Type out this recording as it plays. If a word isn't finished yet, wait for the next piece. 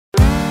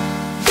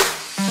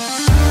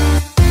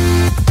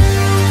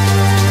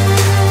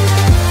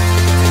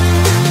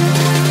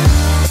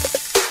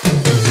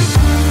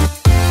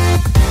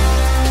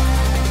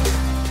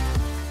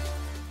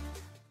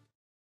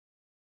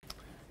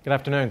Good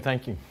afternoon.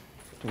 Thank you.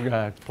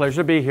 Pleasure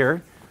to be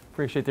here.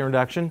 Appreciate the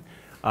introduction.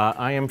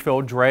 I am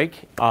Phil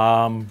Drake.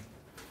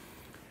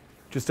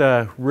 Just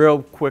a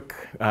real quick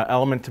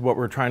element to what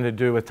we're trying to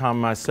do with Tom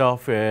and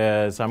myself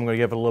is I'm going to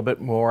give a little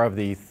bit more of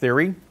the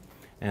theory,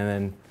 and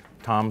then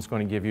Tom's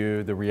going to give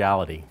you the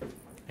reality.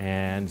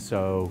 And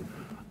so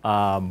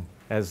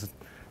as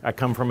I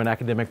come from an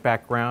academic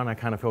background, I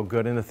kind of feel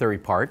good in the theory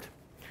part.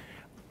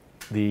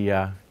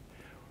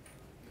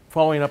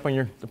 Following up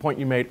on the point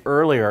you made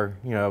earlier,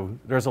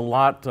 there's a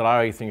lot that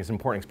I think is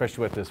important,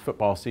 especially with this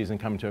football season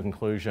coming to a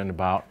conclusion,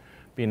 about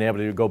being able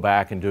to go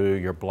back and do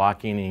your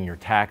blocking and your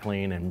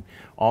tackling and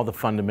all the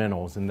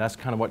fundamentals. And that's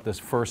kind of what this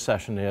first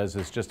session is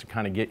just to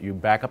kind of get you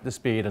back up to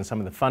speed on some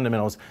of the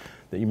fundamentals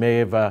that you may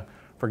have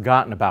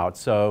forgotten about.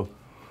 So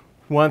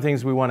one of the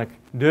things we want to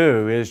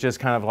do is just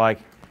kind of like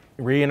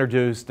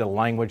reintroduce the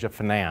language of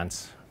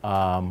finance.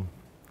 And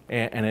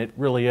it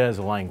really is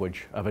a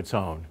language of its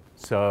own.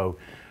 So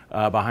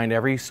behind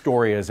every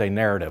story is a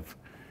narrative.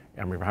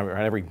 And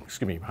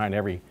behind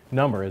every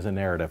number is a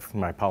narrative.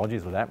 My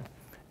apologies for that.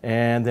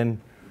 And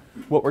then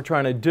what we're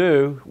trying to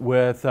do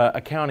with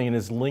accounting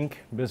is link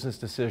business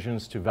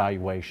decisions to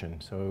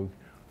valuation. So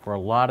for a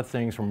lot of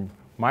things from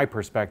my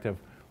perspective,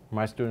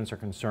 my students are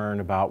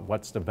concerned about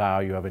what's the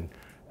value of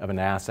an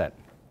asset.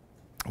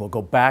 We'll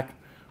go back,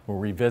 we'll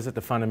revisit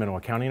the fundamental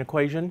accounting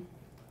equation,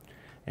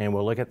 and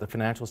we'll look at the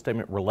financial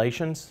statement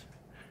relations,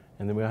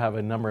 and then we'll have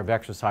a number of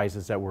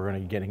exercises that we're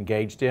going to get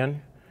engaged in,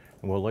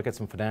 and we'll look at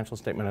some financial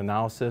statement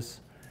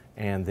analysis,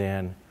 and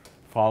then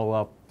follow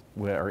up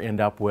or end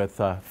up with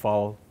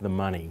follow the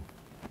money.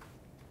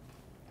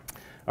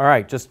 All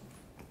right, just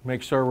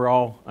make sure we're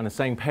all on the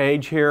same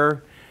page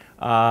here.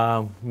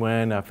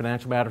 When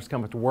financial matters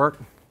come to work,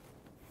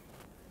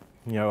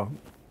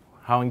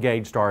 how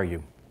engaged are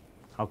you?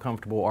 How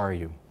comfortable are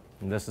you?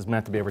 And this is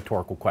meant to be a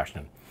rhetorical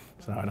question,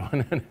 so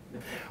we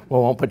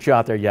won't put you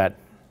out there yet.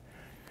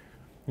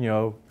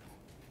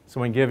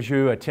 Someone gives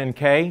you a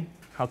 10K,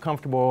 how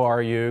comfortable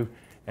are you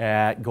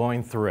at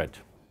going through it?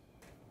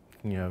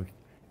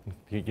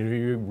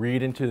 You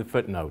read into the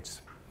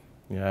footnotes,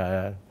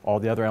 all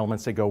the other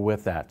elements that go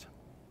with that.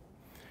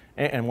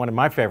 And one of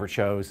my favorite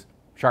shows,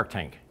 Shark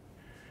Tank.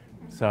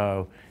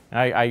 So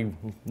I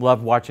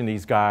love watching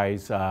these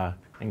guys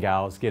and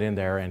gals get in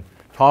there and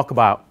talk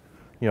about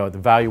the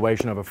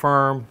valuation of a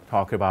firm,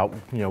 talk about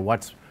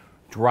what's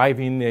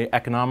driving the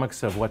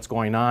economics of what's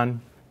going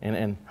on,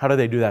 and how do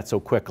they do that so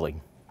quickly.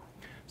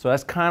 So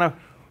that's kind of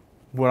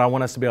what I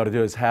want us to be able to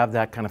do, is have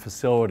that kind of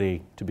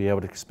facility to be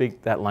able to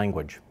speak that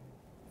language.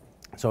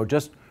 So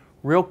just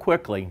real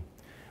quickly,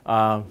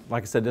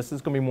 like I said, this is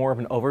going to be more of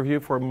an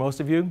overview for most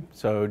of you,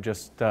 so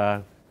just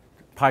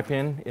pipe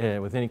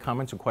in with any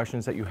comments or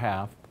questions that you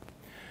have.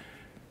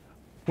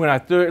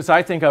 As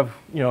I think of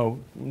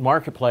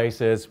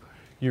marketplace, is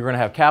you're going to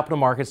have capital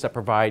markets that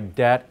provide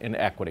debt and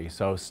equity,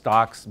 so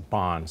stocks,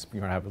 bonds.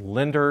 You're going to have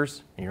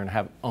lenders, and you're going to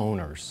have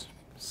owners.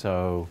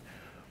 So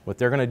what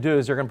they're going to do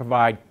is they're going to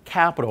provide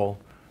capital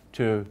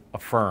to a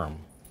firm.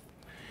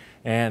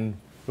 And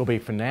there'll be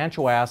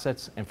financial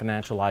assets and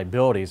financial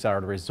liabilities that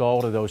are the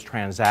result of those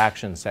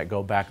transactions that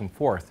go back and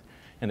forth.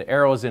 And the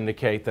arrows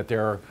indicate that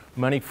there are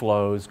money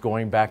flows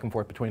going back and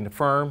forth between the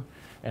firm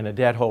and the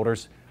debt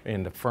holders,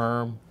 and the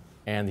firm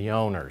and the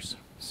owners.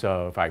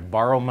 So if I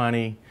borrow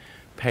money,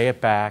 pay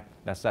it back,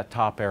 that's that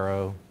top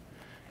arrow.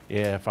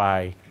 If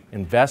I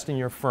invest in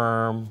your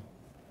firm,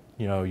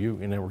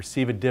 and then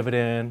receive a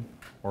dividend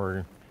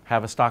or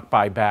have a stock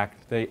buyback,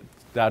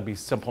 that'd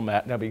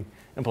be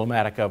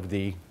emblematic of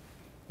the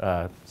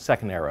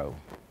second arrow.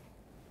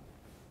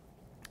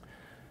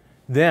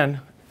 Then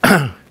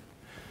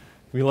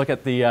we look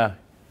at the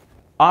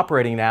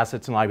operating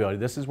assets and liability.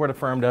 This is where the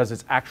firm does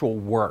its actual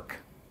work,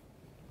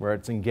 where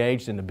it's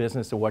engaged in the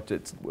business of what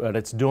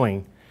it's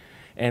doing.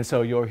 And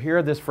so you'll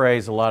hear this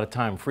phrase a lot of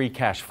time, free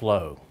cash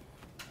flow.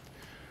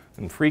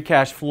 And free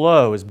cash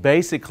flow is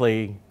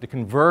basically the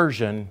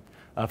conversion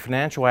of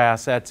financial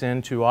assets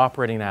into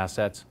operating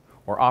assets,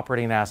 or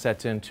operating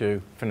assets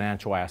into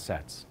financial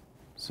assets.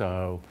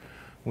 So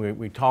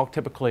we talk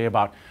typically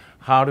about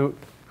how do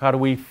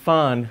we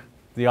fund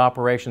the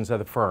operations of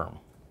the firm.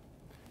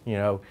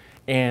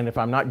 And if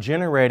I'm not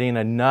generating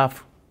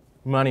enough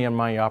money in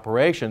my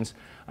operations,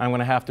 I'm going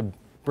to have to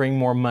bring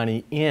more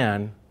money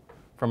in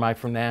for my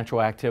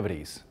financial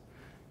activities.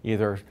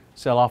 Either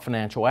sell off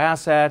financial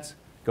assets,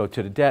 go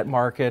to the debt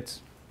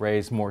markets,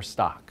 raise more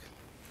stock.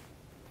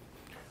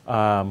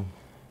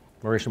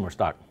 Raise more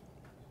stock.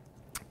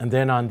 And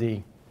then on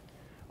the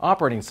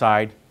operating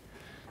side,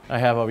 I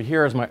have over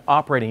here is my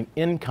operating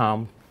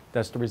income.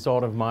 That's the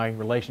result of my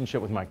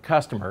relationship with my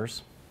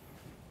customers.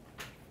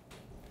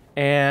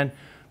 And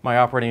my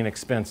operating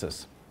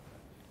expenses,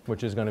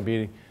 which is going to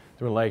be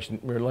the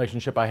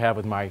relationship I have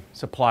with my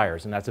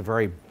suppliers, and that's a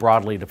very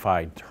broadly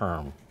defined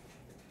term.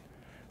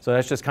 So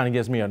that just kind of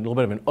gives me a little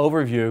bit of an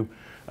overview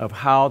of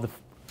how the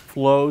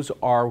flows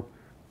are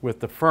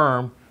with the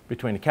firm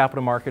between the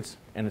capital markets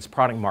and its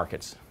product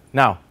markets.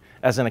 Now,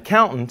 as an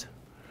accountant,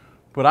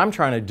 what I'm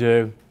trying to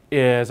do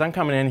is I'm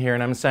coming in here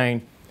and I'm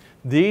saying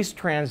These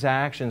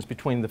transactions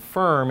between the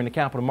firm and the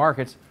capital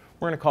markets,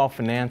 we're going to call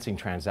financing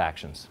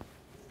transactions.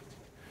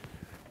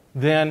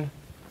 Then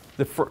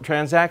the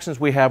transactions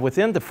we have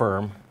within the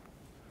firm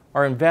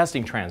are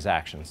investing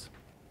transactions.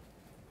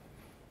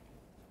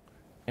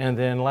 And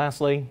then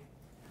lastly,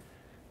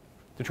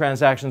 the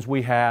transactions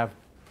we have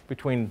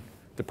between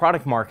the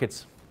product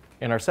markets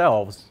and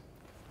ourselves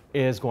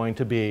is going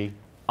to be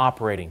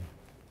operating.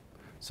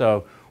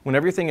 So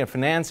whenever you're thinking of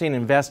financing,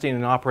 investing,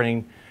 and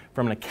operating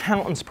from an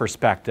accountant's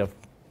perspective,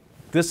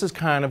 this is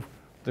kind of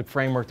the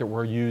framework that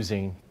we're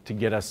using to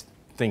get us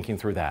thinking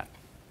through that.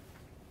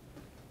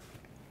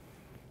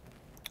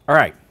 All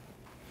right.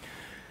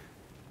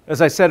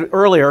 As I said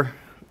earlier,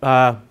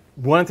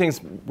 one of the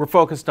things we're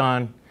focused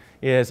on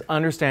is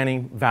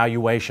understanding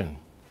valuation.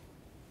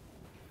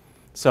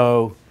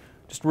 So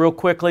just real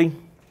quickly,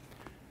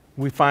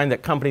 we find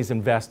that companies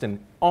invest in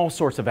all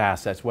sorts of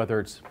assets, whether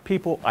it's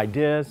people,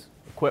 ideas,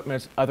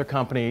 equipment, other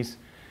companies.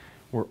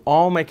 We're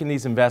all making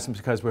these investments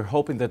because we're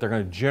hoping that they're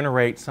going to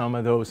generate some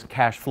of those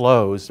cash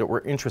flows that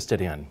we're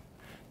interested in.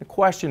 The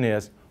question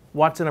is,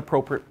 what's an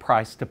appropriate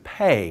price to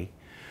pay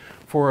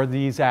for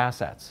these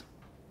assets?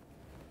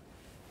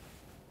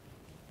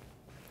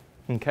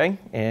 Okay,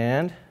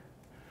 and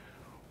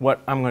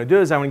what I'm going to do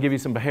is I'm going to give you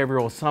some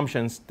behavioral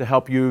assumptions to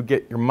help you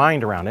get your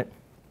mind around it.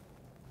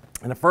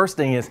 And the first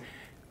thing is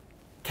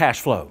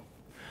cash flow.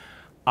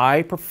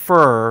 I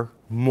prefer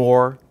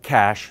more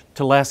cash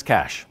to less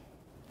cash.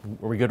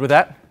 Are we good with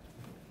that?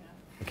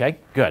 Okay,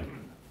 good.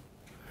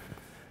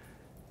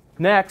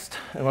 Next,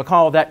 and we'll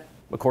call that,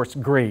 of course,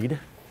 greed.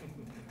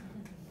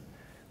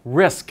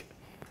 Risk.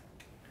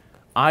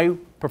 I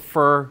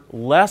prefer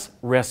less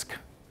risk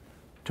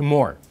to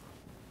more.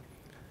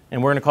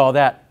 And we're going to call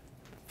that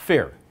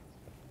fear.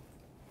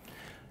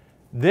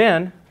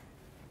 Then,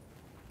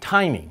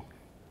 timing.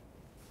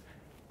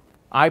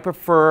 I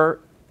prefer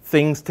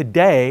things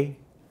today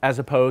as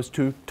opposed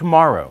to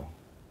tomorrow.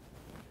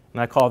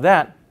 And I call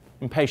that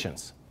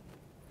impatience.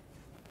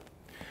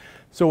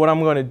 So what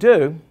I'm going to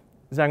do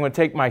is I'm going to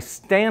take my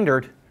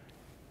standard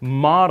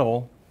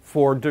model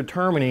for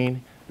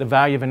determining the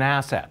value of an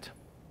asset.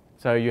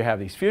 So you have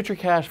these future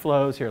cash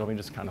flows. Here, let me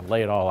just kind of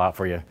lay it all out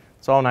for you.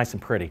 It's all nice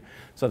and pretty.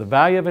 So the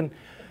value of an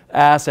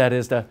asset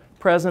is the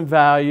present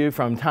value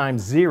from time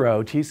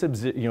 0, t sub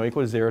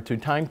equal to 0, to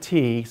time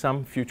t,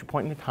 some future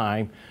point in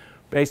time,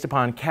 based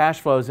upon cash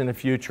flows in the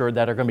future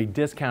that are going to be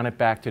discounted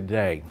back to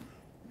today.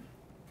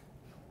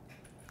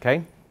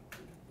 Okay?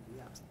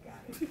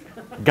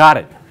 Got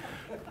it.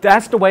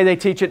 That's the way they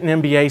teach it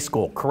in MBA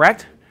school,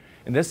 correct?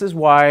 And this is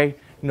why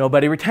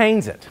nobody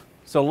retains it.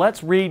 So let's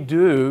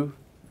redo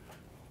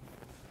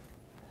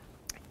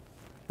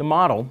the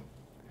model,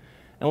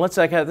 and let's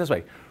look at it this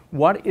way.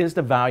 What is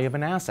the value of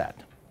an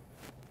asset?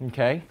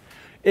 Okay?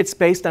 It's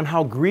based on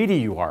how greedy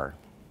you are.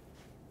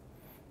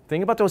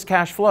 Think about those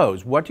cash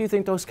flows. What do you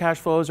think those cash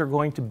flows are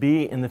going to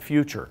be in the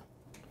future?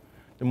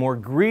 The more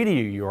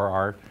greedy you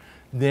are,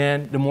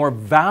 then the more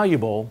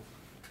valuable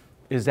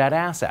is that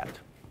asset.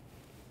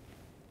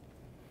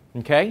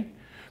 Okay?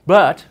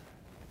 But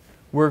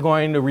we're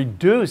going to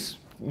reduce,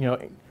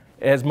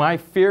 as my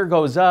fear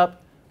goes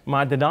up,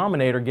 my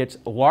denominator gets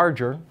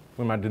larger.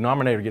 When my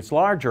denominator gets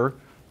larger,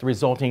 the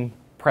resulting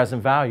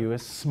present value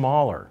is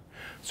smaller.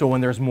 So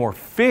when there's more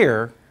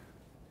fear,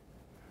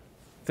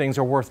 things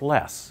are worth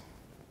less.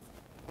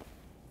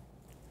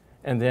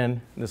 And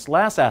then this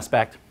last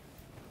aspect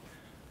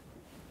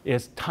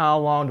is how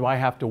long do I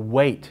have to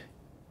wait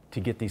to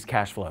get these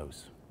cash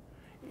flows?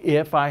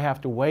 If I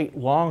have to wait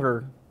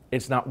longer,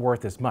 it's not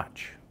worth as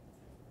much.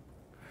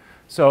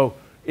 So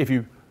if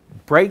you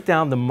break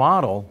down the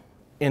model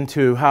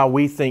into how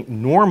we think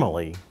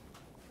normally,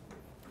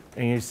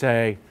 and you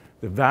say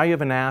the value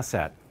of an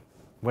asset,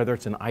 whether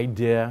it's an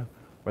idea,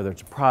 whether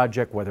it's a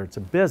project, whether it's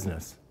a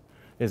business,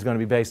 is going to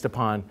be based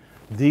upon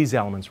these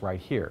elements right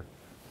here: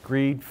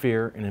 greed,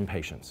 fear, and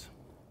impatience.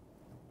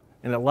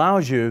 And it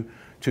allows you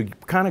to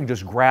kind of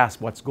just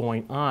grasp what's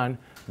going on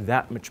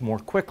that much more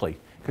quickly,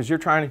 because you're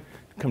trying to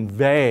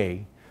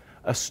convey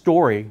a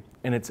story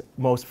in its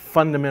most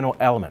fundamental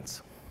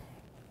elements.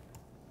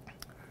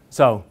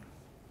 So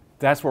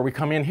that's where we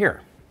come in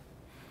here.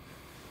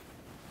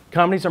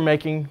 Companies are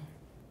making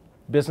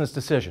business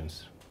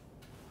decisions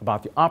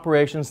about the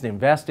operations, the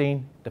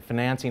investing, the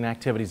financing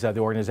activities of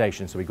the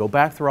organization. So we go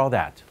back through all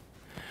that.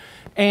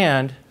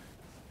 And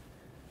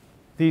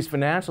these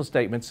financial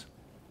statements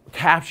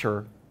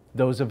capture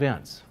those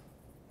events.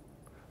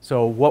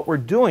 So what we're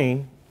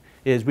doing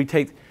is we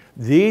take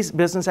these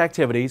business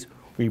activities,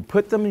 we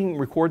put them in,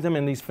 record them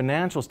in these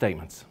financial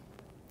statements.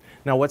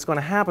 Now what's going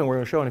to happen, we're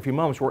going to show in a few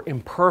moments, we're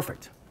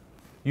imperfect.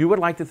 You would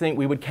like to think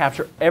we would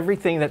capture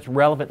everything that's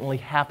relevantly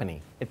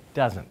happening. It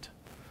doesn't.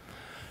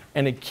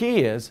 And the key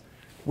is,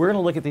 we're going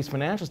to look at these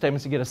financial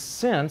statements to get a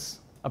sense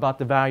about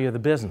the value of the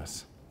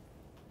business.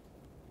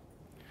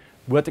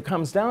 What it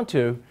comes down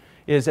to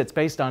is it's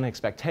based on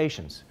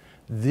expectations.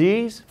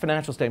 These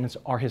financial statements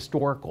are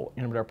historical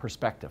in their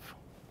perspective,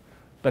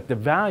 but the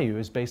value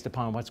is based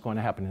upon what's going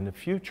to happen in the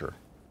future.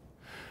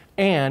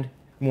 And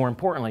more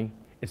importantly,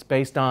 It's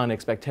based on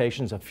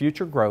expectations of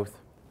future growth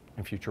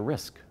and future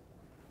risk.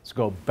 Let's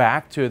go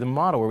back to the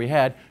model where we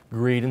had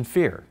greed and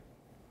fear.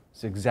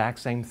 It's the exact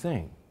same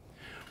thing.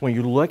 When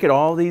you look at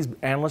all these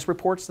analyst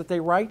reports that they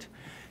write,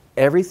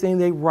 everything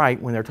they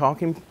write when they're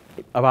talking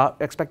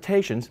about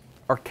expectations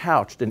are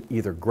couched in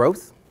either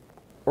growth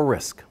or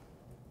risk.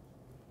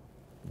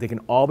 They can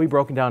all be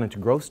broken down into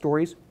growth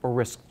stories or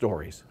risk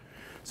stories.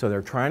 So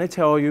they're trying to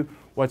tell you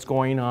what's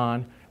going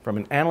on from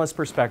an analyst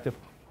perspective,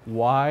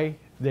 why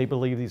they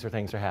believe these are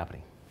things are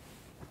happening.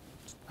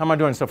 How am I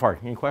doing so far?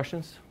 Any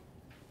questions?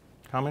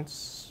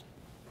 Comments?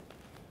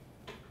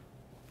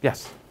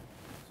 Yes?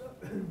 So,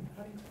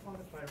 how do you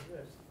quantify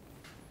risk?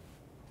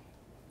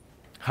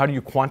 How do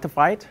you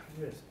quantify it?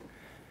 Risk.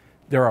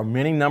 There are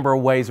many number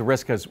of ways of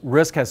risk, because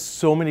risk has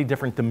so many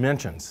different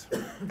dimensions.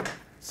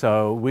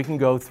 So we can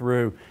go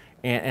through,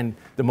 and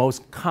the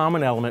most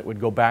common element would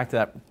go back to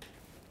that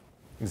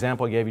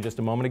example I gave you just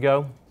a moment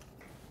ago.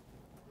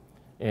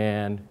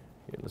 And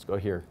let's go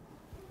here.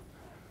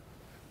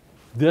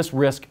 This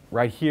risk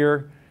right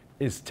here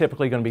is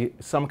typically going to be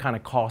some kind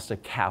of cost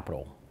of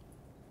capital,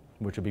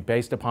 which would be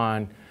based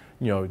upon,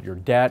 your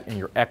debt and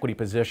your equity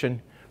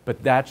position.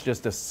 But that's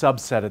just a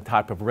subset of the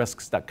type of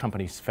risks that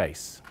companies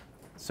face.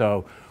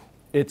 So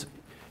if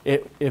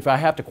I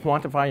have to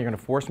quantify, you're going to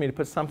force me to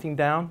put something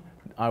down,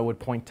 I would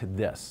point to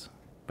this.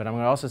 But I'm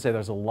going to also say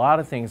there's a lot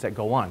of things that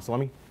go on. So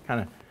let me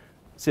kind of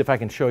see if I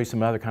can show you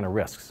some other kind of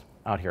risks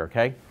out here,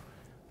 okay?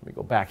 Let me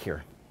go back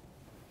here.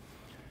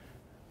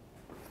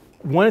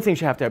 One of the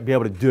things you have to be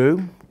able to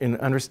do in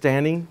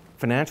understanding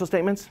financial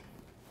statements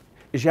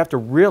is you have to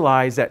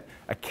realize that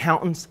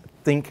accountants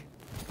think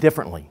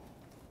differently.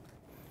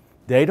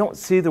 They don't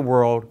see the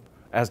world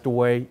as the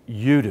way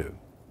you do.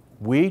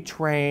 We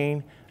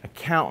train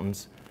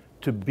accountants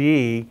to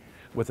be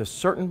with a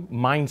certain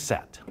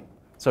mindset.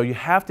 So you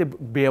have to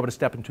be able to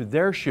step into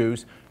their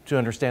shoes to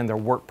understand their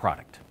work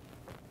product.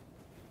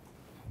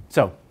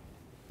 So,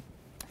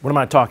 what am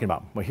I talking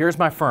about? Well, here's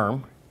my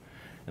firm,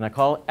 and I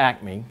call it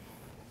Acme.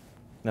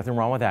 Nothing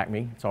wrong with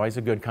Acme. It's always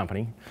a good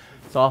company.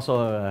 It's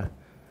also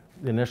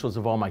the initials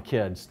of all my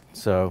kids.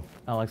 So,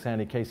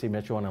 Alexander, Casey,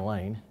 Mitchell, and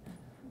Elaine.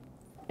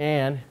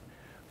 And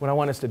what I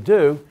want us to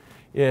do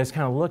is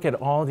kind of look at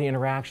all the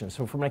interactions.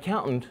 So from an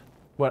accountant,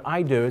 what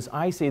I do is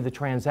I see the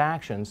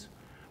transactions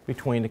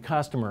between the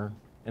customer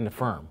and the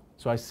firm.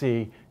 So I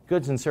see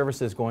goods and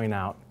services going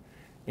out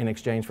in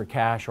exchange for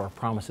cash or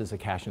promises of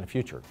cash in the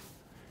future.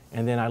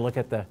 And then I look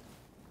at the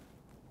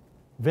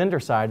vendor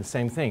side, the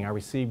same thing. I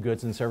receive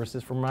goods and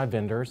services from my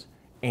vendors,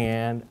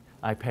 and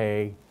I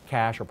pay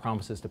cash or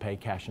promises to pay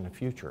cash in the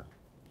future.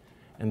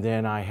 And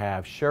then I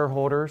have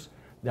shareholders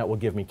that will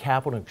give me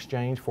capital in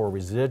exchange for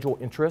residual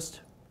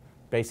interest.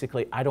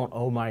 Basically, I don't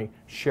owe my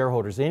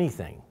shareholders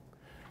anything.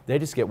 They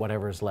just get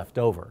whatever is left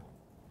over.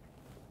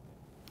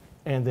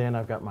 And then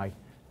I've got my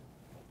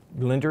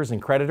lenders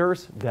and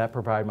creditors that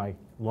provide my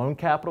loan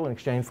capital in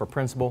exchange for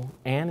principal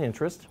and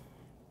interest.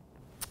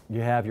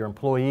 You have your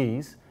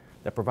employees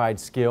that provide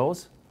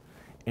skills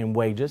and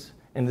wages.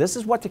 And this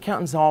is what the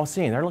accountants are all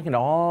seeing. They're looking at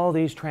all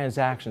these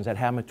transactions that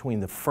happen between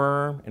the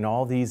firm and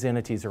all these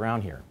entities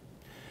around here.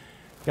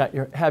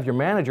 Have your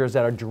managers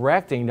that are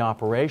directing the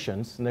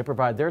operations, and they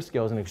provide their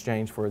skills in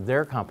exchange for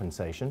their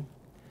compensation.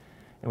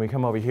 And we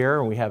come over here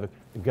and we have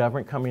the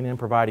government coming in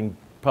providing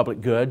public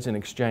goods in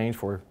exchange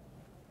for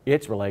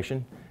its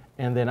relation.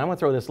 And then I'm going to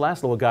throw this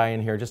last little guy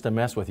in here just to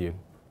mess with you,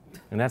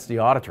 and that's the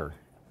auditor.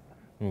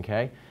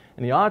 Okay?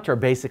 And the auditor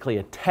basically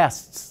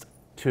attests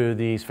to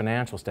these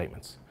financial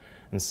statements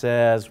and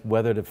says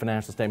whether the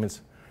financial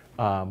statements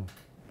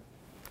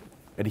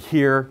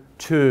adhere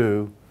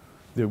to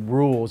the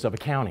rules of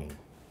accounting.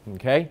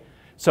 Okay?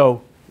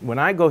 So when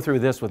I go through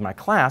this with my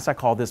class, I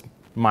call this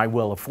my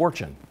wheel of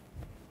fortune.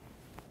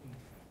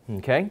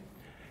 Okay?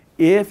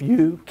 If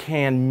you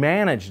can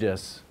manage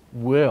this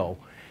wheel,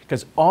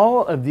 because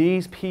all of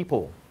these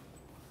people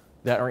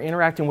that are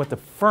interacting with the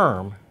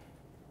firm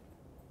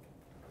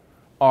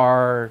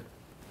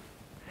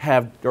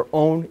have their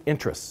own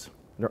interests,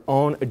 their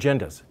own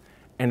agendas,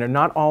 and they're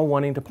not all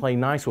wanting to play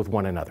nice with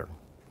one another.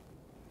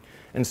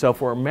 And so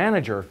for a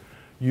manager,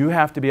 you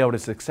have to be able to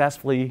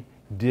successfully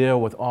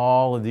deal with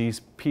all of these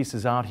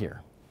pieces out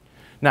here.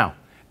 Now,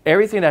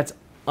 everything that's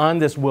on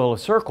this wheel of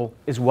circle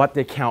is what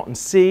the accountants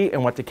see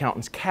and what the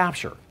accountants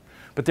capture.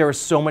 But there is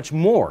so much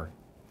more.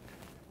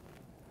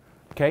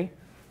 Okay?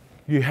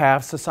 You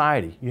have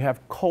society. You have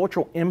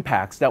cultural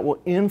impacts that will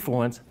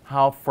influence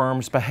how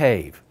firms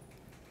behave.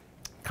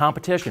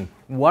 Competition.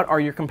 What are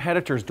your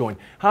competitors doing?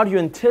 How do you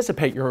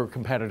anticipate your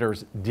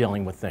competitors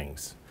dealing with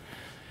things?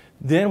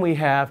 Then we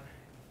have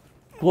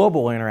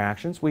global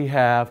interactions. We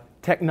have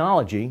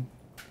technology,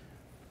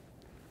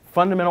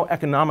 fundamental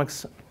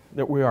economics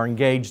that we are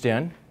engaged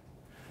in,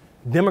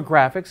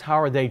 demographics, how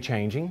are they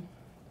changing,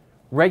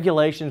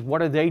 regulations,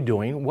 what are they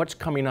doing, what's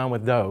coming on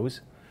with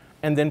those,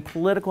 and then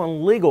political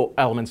and legal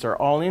elements are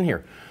all in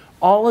here.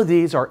 All of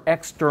these are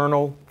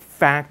external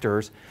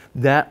factors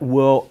that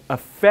will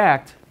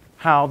affect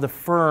how the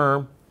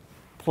firm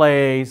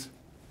plays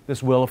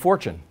this wheel of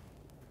fortune.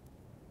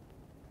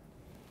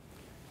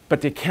 But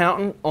the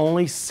accountant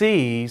only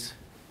sees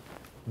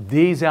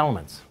these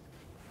elements.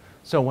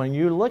 So when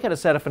you look at a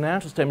set of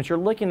financial statements, you're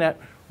looking at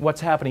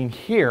what's happening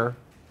here,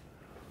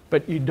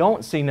 but you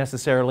don't see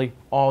necessarily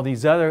all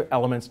these other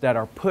elements that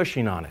are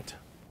pushing on it.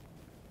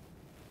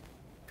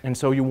 And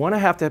so you want to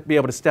have to be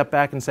able to step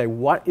back and say,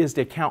 what is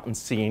the accountant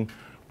seeing?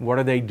 What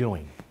are they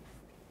doing?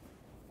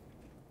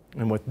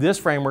 And with this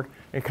framework,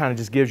 it kind of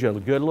just gives you a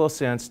good little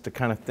sense to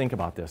kind of think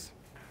about this.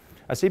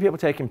 I see people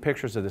taking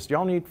pictures of this. Do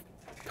y'all need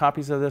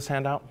copies of this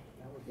handout?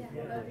 Yeah.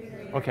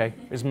 Okay.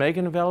 Is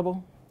Megan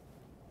available?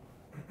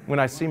 When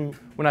I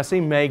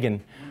see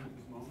Megan,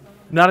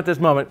 not at this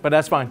moment, but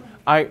that's fine.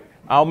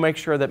 I'll make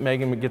sure that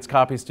Megan gets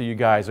copies to you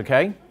guys,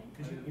 okay?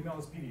 Could you email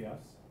us PDFs?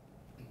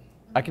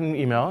 I can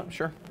email it,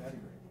 sure.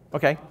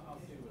 Okay.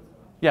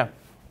 Yeah.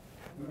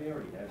 We may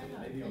already have it,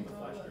 maybe on the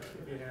flash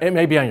drive. It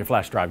may be on your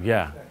flash drive,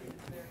 yeah.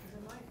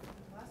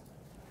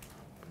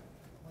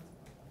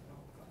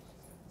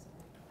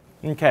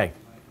 Okay.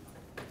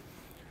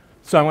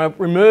 So I'm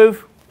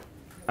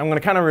going to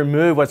kind of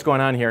remove what's going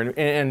on here.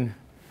 And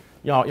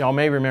y'all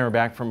may remember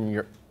back from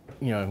your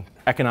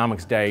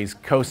economics days,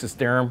 Coase's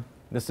theorem.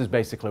 This is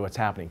basically what's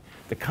happening.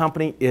 The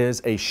company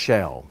is a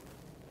shell.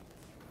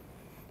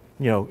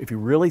 If you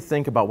really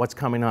think about what's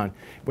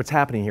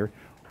happening here,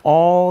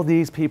 all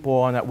these people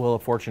on that wheel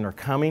of fortune are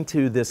coming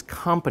to this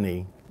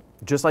company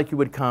just like you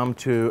would come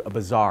to a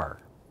bazaar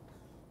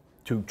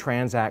to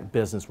transact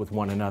business with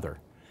one another.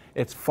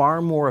 It's far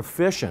more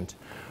efficient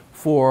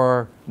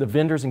for the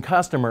vendors and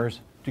customers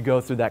to go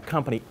through that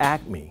company,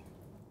 Acme,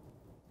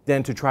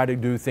 than to try to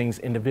do things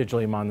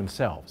individually among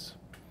themselves.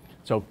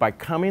 So by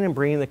coming and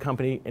bringing the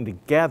company in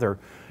together,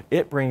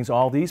 it brings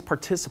all these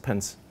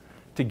participants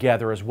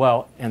together as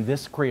well, and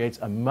this creates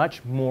a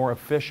much more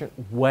efficient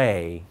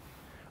way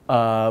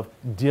of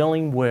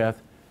dealing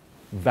with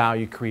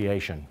value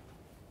creation,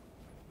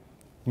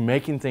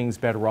 making things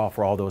better off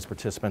for all those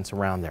participants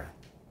around there.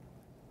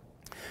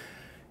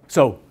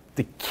 So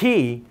the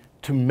key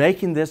to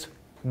making this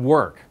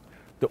work,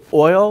 the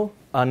oil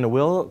on the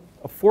wheel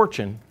of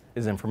fortune,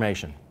 is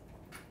information.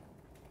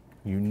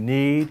 You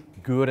need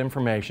good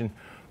information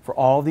for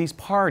all these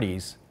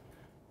parties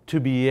to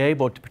be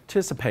able to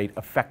participate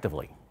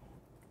effectively.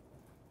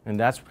 And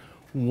that's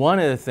one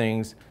of the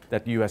things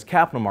that the U.S.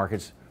 capital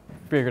markets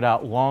figured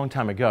out a long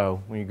time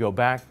ago when you go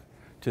back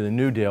to the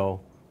New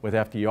Deal with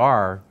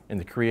FDR and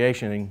the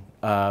creation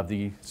of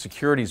the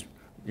securities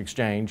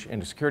exchange and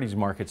the securities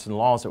markets and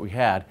laws that we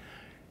had.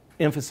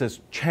 Emphasis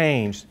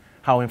changed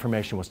how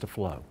information was to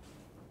flow.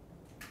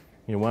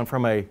 Went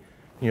from a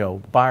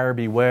buyer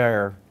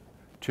beware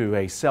to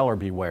a seller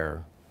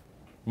beware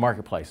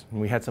marketplace.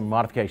 And we had some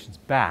modifications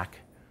back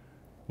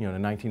in the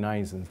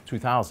 1990s and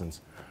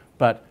 2000s.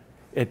 But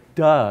it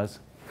does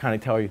kind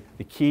of tell you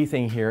the key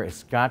thing here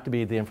has got to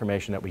be the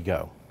information that we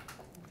go.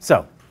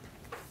 So,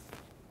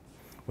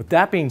 with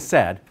that being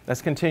said,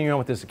 let's continue on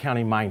with this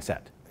accounting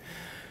mindset.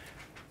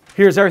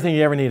 Here's everything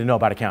you ever need to know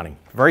about accounting.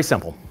 Very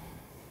simple.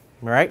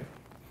 All right?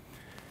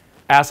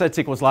 Assets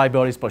equals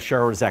liabilities plus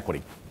shareholders'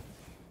 equity.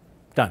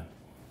 Done.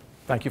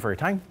 Thank you for your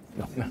time.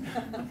 No.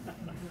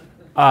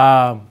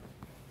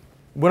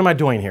 What am I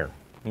doing here?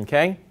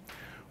 Okay?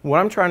 What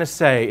I'm trying to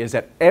say is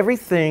that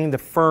everything the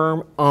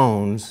firm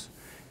owns,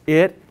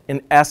 it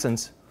in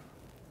essence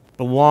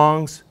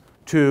belongs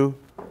to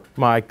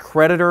my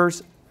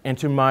creditors and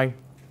to my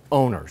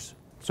owners.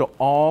 So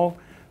all,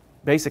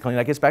 basically, and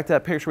that gets back to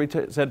that picture we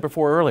said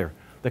before earlier,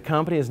 the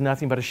company is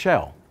nothing but a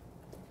shell.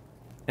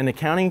 And the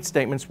accounting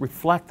statements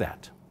reflect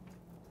that.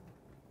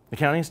 The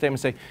accounting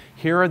statements say,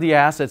 here are the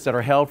assets that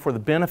are held for the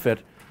benefit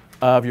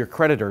of your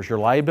creditors, your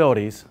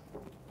liabilities,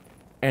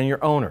 and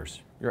your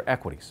owners, your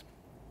equities.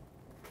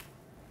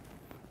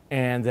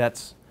 And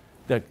that's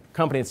the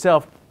company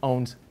itself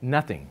owns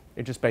nothing.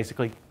 It just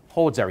basically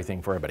holds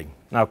everything for everybody.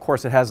 Now, of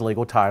course, it has a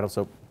legal title,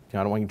 so I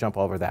don't want you to jump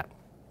over that.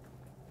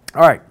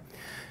 All right,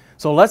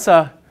 so let's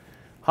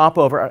hop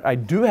over. I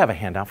do have a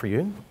handout for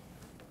you.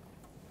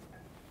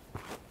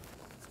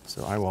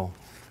 So I will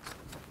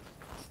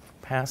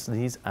pass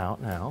these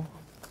out now.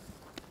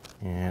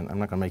 And I'm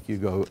not going to make you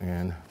go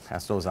and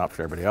pass those out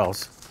for everybody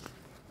else.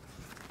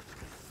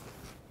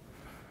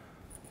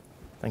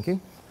 Thank you.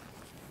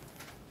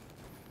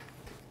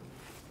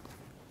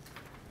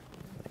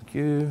 Thank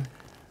you.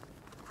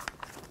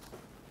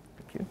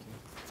 Thank you.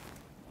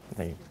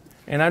 Thank you.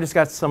 And I just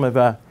got some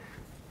of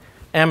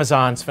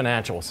Amazon's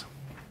financials.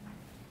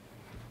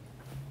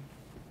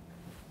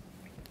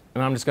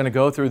 And I'm just going to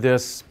go through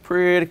this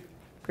pretty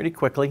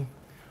quickly.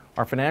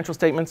 Our financial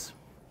statements.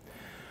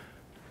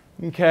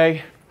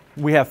 Okay,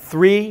 we have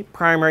three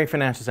primary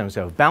financial statements.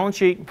 We have a balance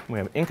sheet, we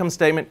have an income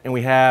statement, and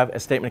we have a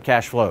statement of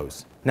cash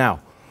flows.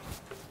 Now,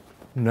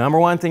 number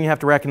one thing you have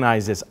to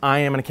recognize is I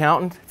am an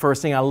accountant.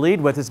 First thing I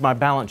lead with is my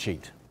balance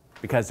sheet,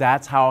 because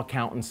that's how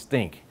accountants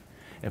think.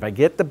 If I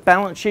get the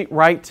balance sheet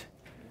right,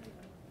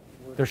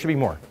 there should be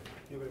more.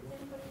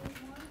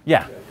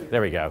 Yeah,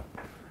 there we go.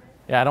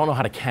 Yeah, I don't know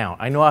how to count.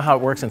 I know how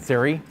it works in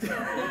theory,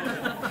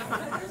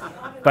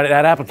 but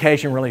that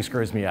application really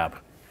screws me up.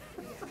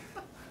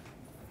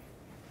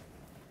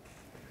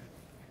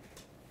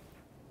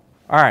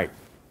 All right.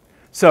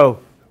 So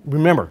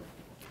remember,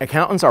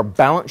 accountants are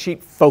balance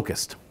sheet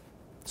focused.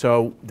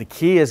 So the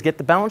key is get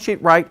the balance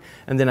sheet right,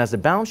 and then as the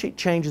balance sheet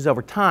changes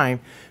over time,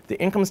 the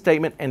income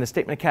statement and the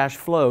statement of cash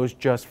flows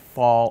just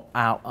fall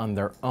out on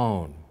their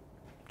own,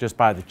 just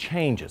by the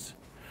changes.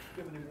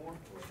 Do you have any more?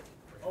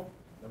 Oh,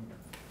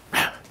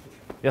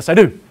 Yes, I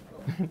do.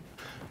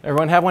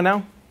 Everyone have one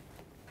now?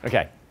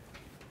 Okay.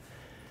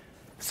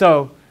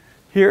 So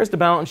here's the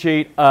balance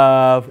sheet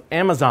of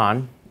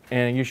Amazon,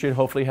 and you should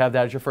hopefully have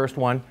that as your first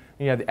one.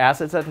 You have the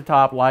assets at the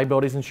top,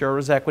 liabilities and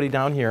shareholders' equity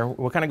down here.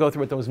 We'll kind of go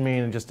through what those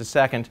mean in just a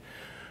second,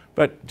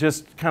 but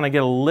just kind of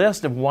get a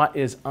list of what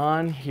is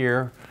on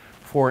here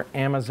for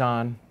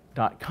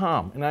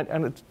Amazon.com. And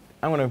I'm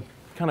going to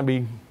kind of be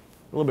a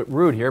little bit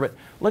rude here, but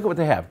look at what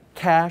they have.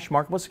 Cash,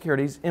 marketable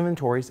securities,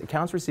 inventories,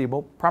 accounts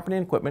receivable, property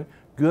and equipment,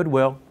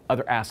 goodwill,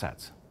 other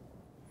assets.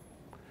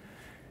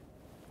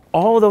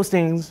 All of those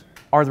things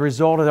are the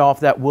result of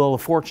that Wheel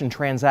of Fortune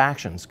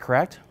transactions,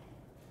 correct?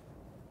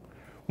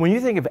 When you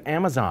think of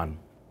Amazon,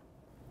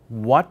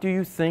 what do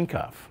you think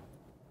of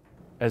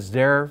as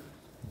their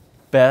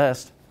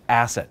best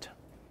asset?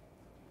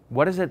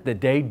 What is it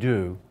that they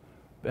do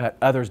that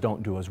others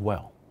don't do as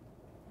well?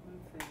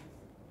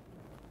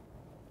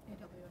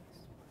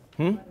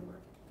 AWS.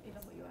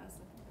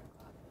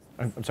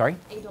 I'm sorry?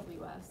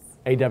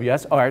 AWS.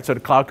 AWS. All right, so the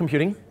cloud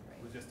computing.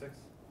 Logistics?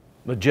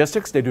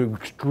 Logistics, they do an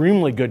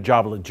extremely good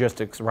job of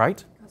logistics,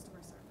 right? Customer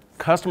service.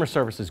 Customer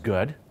service is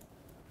good.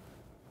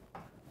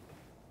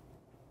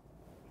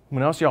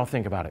 What else do y'all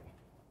think about it?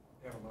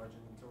 They have a large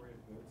inventory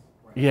of goods.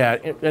 Right.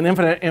 Yeah, an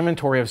infinite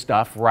inventory of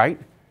stuff, right?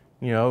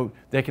 You know,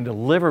 they can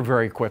deliver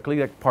very quickly.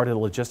 That's part of the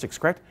logistics,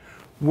 correct?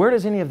 Where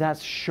does any of that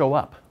show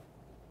up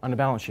on the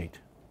balance sheet?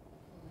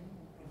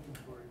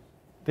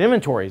 The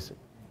inventories,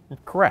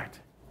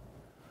 correct.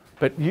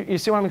 But you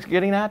see what I'm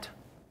getting at?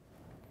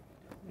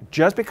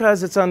 Just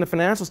because it's on the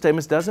financial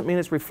statements doesn't mean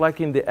it's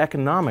reflecting the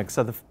economics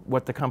of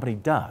what the company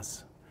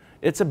does.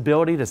 Its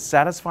ability to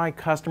satisfy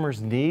customers'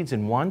 needs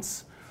and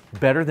wants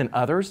better than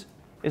others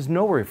is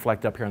nowhere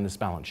reflected up here on this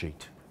balance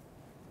sheet.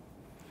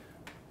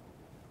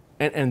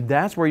 And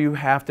that's where you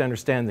have to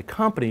understand the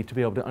company to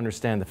be able to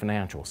understand the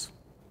financials.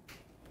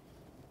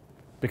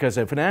 Because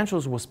the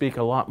financials will speak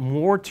a lot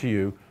more to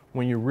you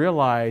when you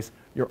realize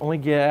you're only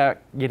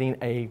getting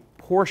a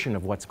portion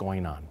of what's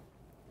going on.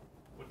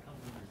 What comes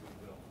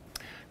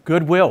under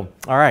Goodwill.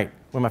 All right,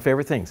 one of my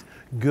favorite things.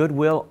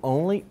 Goodwill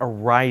only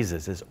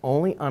arises, is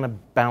only on a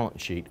balance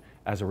sheet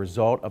as a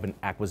result of an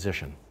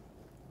acquisition.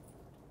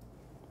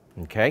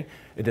 Okay?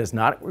 It does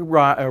not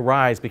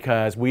arise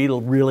because we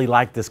really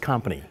like this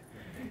company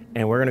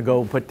and we're going to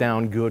go put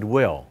down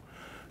goodwill.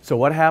 So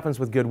what happens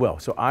with goodwill?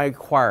 So I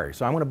acquire,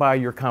 so I'm going to buy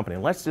your company.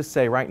 Let's just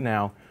say right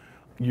now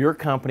your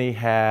company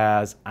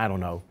has, I don't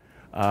know,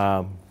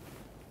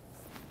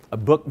 a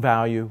book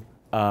value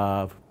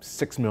of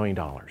 $6 million.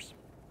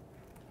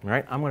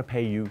 Right? I'm going to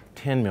pay you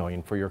 $10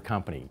 million for your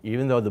company,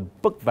 even though the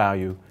book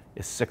value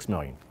is $6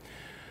 million.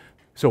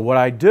 So what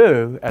I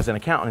do as an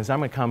accountant is I'm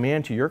going to come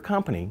into your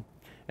company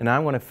and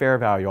I'm going to fair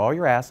value all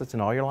your assets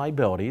and all your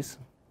liabilities.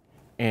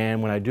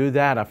 And when I do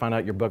that, I find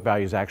out your book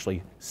value is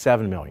actually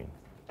 $7 million.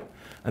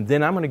 And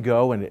then I'm going to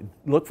go and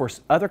look for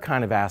other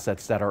kind of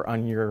assets that are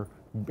in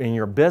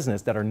your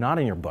business that are not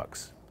in your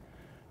books.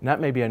 And that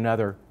may be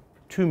another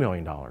 $2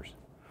 million. Well,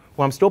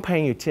 I'm still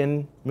paying you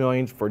 $10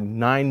 million for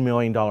 $9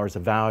 million of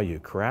value,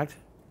 correct?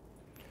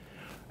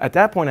 At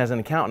that point, as an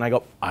accountant, I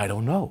go, I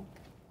don't know.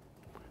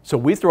 So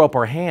we throw up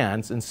our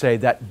hands and say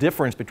that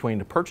difference between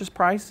the purchase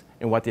price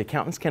and what the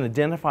accountants can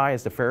identify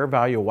as the fair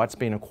value of what's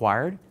being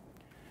acquired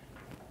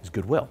is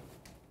goodwill.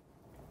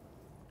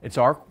 It's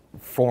our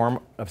form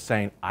of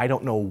saying, I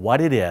don't know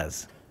what it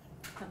is.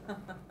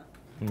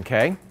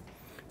 Okay?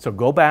 So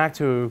go back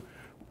to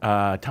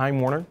Time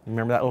Warner.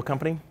 Remember that little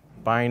company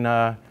buying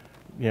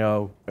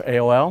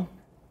AOL?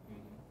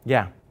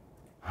 Yeah,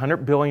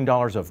 $100 billion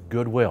of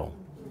goodwill.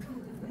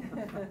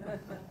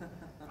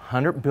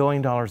 $100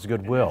 billion of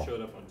goodwill. And that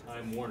showed up on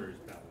Time Warner's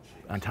balance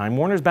sheet. On Time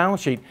Warner's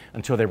balance sheet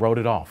until they wrote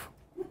it off.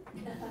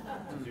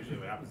 That's usually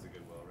what happens to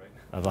Goodwill,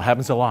 right? That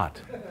happens a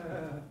lot.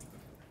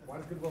 Why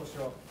does goodwill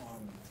show up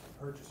on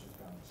the purchaser's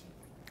balance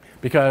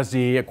sheet? Because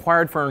the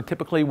acquired firm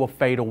typically will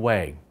fade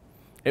away.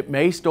 It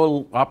may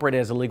still operate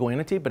as a legal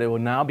entity, but it will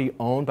now be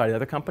owned by the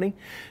other company.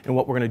 And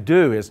what we're going to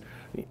do is,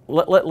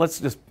 let's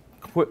just,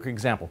 quick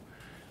example.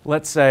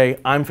 Let's say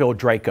I'm Phil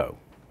Draco.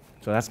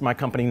 So that's my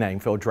company name,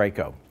 Phil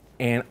Draco.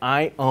 And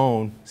I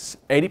own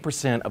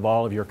 80% of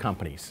all of your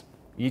companies.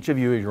 Each of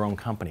you is your own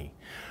company.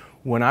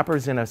 When I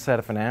present a set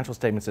of financial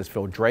statements as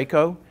Phil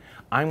Draco,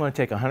 I'm going to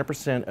take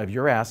 100% of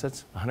your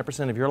assets,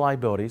 100% of your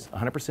liabilities,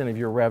 100% of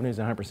your revenues,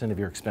 and 100% of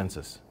your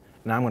expenses.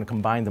 And I'm going to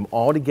combine them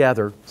all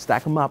together,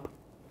 stack them up,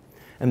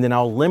 and then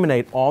I'll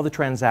eliminate all the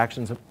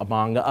transactions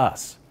among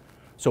us.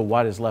 So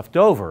what is left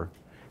over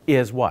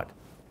is what?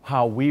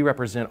 How we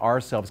represent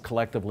ourselves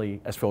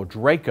collectively as Phil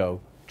Draco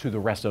to the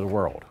rest of the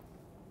world.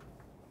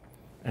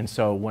 And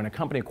so when a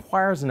company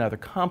acquires another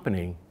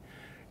company,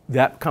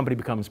 that company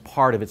becomes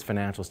part of its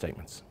financial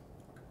statements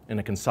in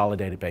a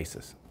consolidated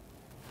basis.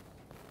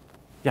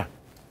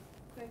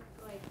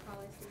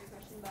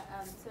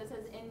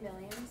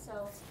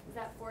 Is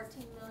that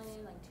 14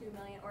 million, like 2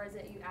 million, or is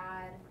it you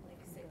add like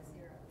 6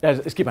 zeros?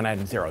 Let's keep on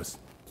adding zeros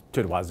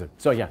to the wazoo.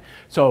 So yeah.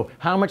 So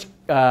how much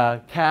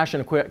cash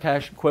and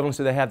cash equivalents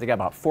do they have? They got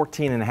about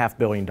 $14.5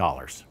 billion.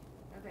 Okay,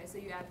 so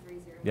you add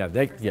 3 zeros. Yeah, or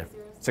 6 zeros?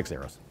 6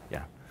 zeros.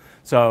 Yeah.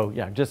 So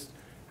yeah, just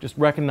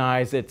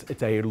recognize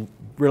it's a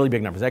really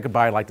big number. They could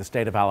buy like the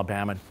state of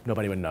Alabama.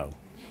 Nobody would know.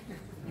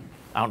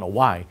 I don't know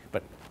why,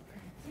 but.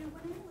 You know,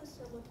 when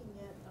analysts are looking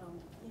at, when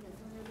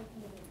they're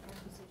looking at an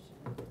acquisition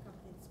of a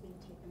company that's being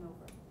taken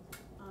over,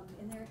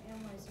 and they're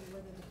analyzing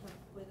whether the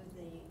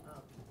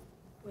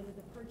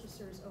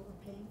purchaser is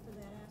overpaying for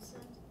that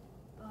asset,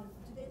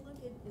 do they look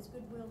at, is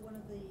goodwill one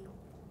of the,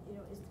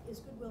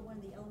 is goodwill one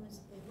of the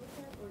elements that they look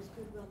at, or is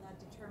goodwill not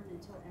determined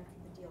until after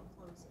the deal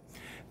closes?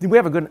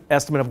 We have a good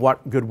estimate of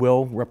what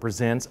goodwill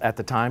represents at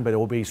the time, but it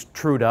will be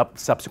trued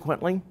up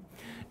subsequently.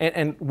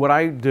 And what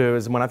I do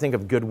is when I think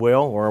of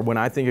goodwill, or when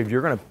I think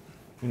of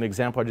an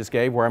example I just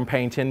gave where I'm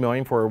paying $10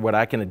 million for what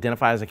I can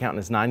identify as an accountant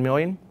as $9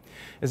 million,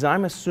 is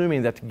I'm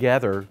assuming that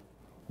together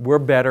we're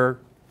better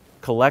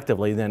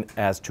collectively than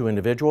as two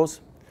individuals.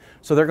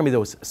 So there are going to be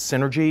those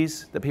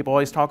synergies that people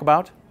always talk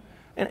about.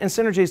 And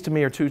synergies to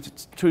me are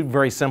two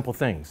very simple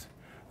things.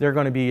 They're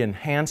going to be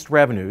enhanced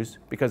revenues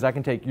because I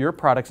can take your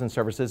products and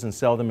services and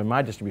sell them in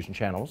my distribution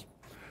channels.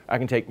 I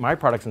can take my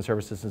products and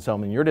services and sell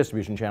them in your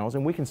distribution channels,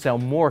 and we can sell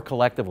more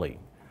collectively.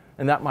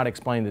 And that might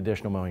explain the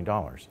additional $1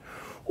 million.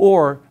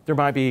 Or there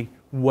might be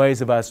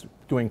ways of us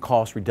doing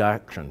cost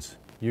reductions.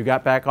 You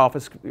got back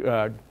office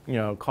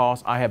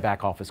costs, I have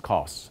back office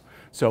costs.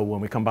 So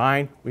when we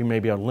combine, we may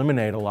be able to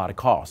eliminate a lot of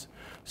costs.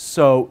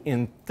 So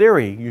in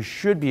theory, you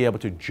should be able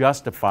to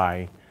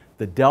justify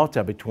the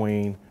delta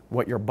between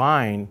what you're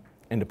buying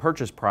and the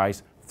purchase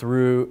price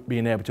through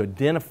being able to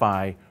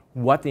identify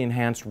what the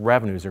enhanced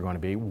revenues are going to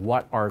be,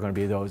 what are going to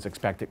be those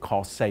expected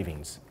cost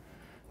savings.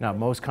 Now,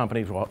 most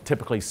companies will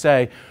typically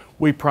say,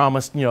 we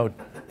promised,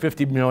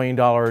 $50 million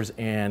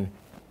in,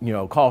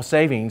 cost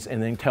savings,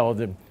 and then tell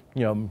the,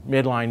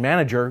 midline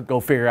manager, go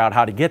figure out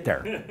how to get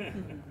there.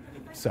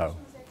 So.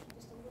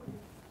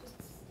 Just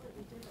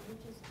slightly different,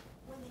 which is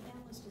when the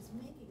analyst is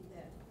making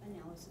that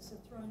analysis of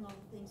throwing all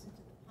the things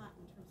into the pot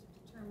in terms of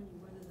determining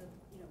whether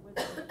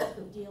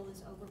the deal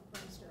is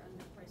overpriced or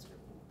underpriced or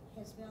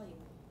has value.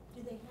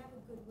 Do they have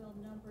a goodwill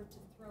number to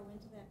throw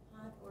into that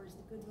pot, or is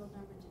the goodwill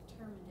number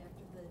determined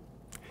after the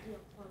deal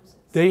closes?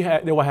 They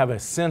will have a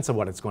sense of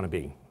what it's going to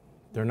be.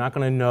 They're not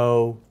going to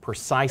know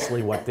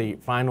precisely what the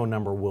final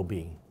number will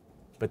be,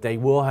 but they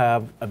will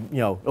have,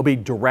 it'll be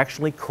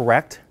directionally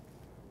correct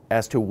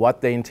as to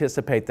what they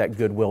anticipate that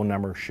goodwill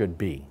number should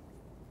be.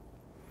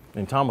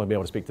 And Tom will be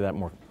able to speak to that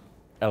more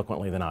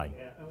eloquently than I.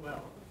 Yeah,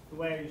 well, the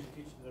way I usually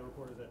teach the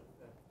reporters that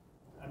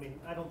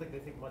I don't think they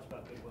think much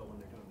about goodwill when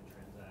they're doing the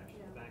transaction.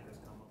 Yeah. The bankers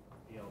come up with a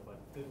deal, but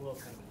goodwill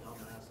is kind of a dumb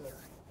asset.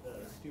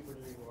 The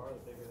stupider you are, the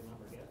bigger the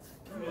number gets.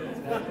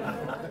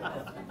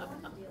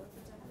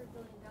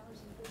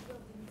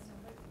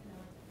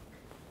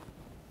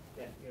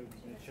 Yeah,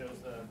 it shows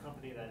the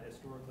company that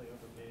historically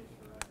overpays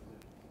for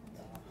acquisition.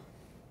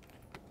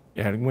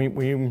 Yeah,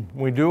 when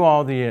we do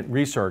all the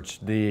research,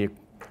 the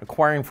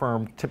acquiring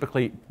firm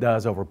typically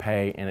does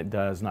overpay and it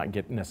does not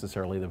get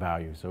necessarily the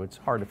value, so it's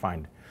hard to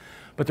find.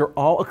 But they're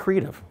all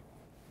accretive.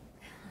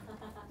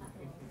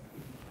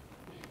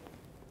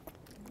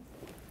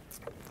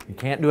 You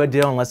can't do a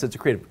deal unless it's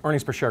accretive.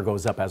 Earnings per share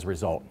goes up as a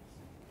result.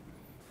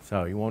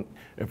 So you won't,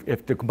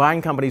 if the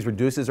combined companies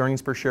reduces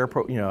earnings per share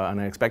on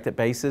an expected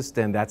basis,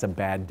 then that's a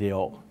bad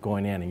deal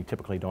going in, and you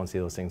typically don't see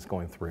those things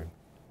going through.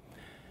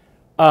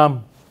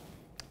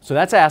 So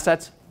that's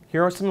assets.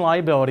 Here are some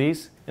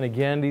liabilities. And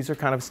again, these are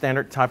kind of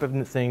standard type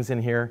of things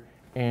in here.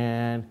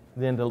 And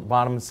then the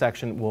bottom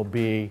section will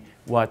be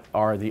what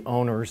are the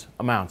owner's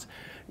amounts.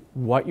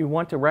 What you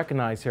want to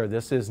recognize here,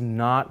 this is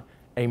not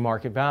a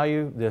market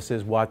value. This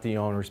is what the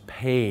owners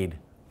paid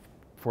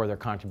for their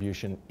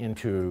contribution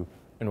into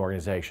an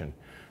organization.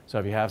 So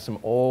if you have some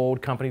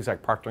old companies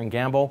like Procter &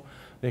 Gamble,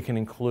 they can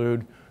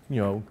include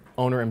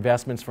owner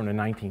investments from the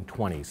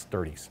 1920s,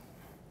 30s.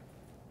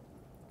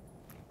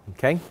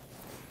 Okay?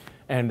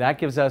 And that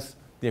gives us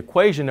the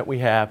equation that we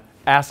have.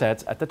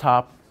 Assets at the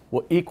top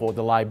will equal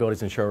the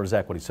liabilities and shareholders'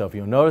 equity. So if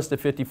you'll notice, the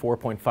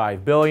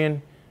 $54.5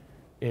 billion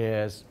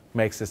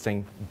makes this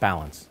thing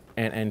balance.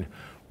 And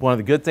one of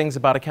the good things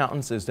about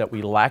accountants is that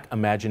we lack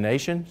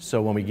imagination.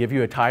 So when we give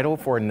you a title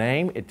for a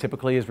name, it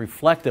typically is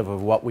reflective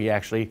of what we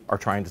actually are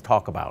trying to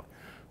talk about.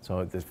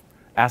 So the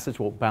assets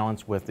will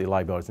balance with the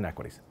liabilities and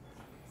equities.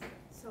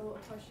 So a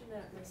question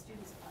that my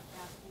students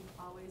ask me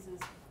always is,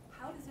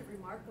 how does it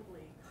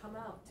remarkably come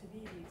out to be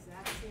the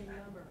exact same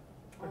number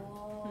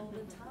all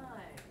the time?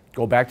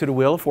 Go back to the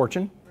Wheel of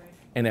Fortune, Right.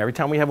 and every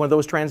time we have one of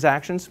those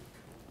transactions,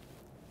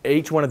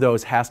 each one of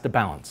those has to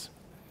balance.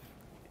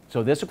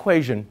 So this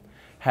equation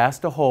has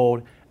to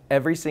hold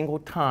every single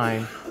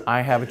time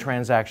I have a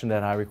transaction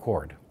that I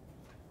record.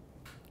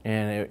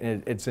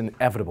 And it's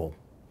inevitable.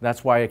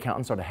 That's why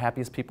accountants are the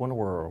happiest people in the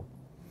world,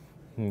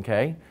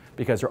 okay?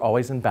 Because they're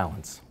always in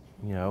balance,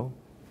 Everything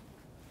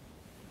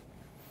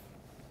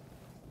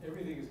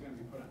is going to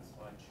be put on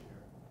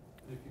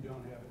SlideShare. And if you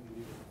don't have it, you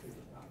need a bigger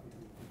copy.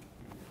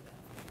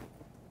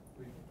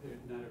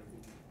 Not everything.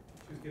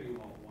 She was getting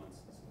them all at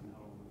once, so not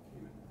all of them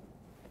came in at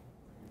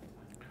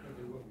the time.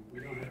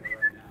 We don't have it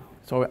right now.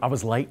 So I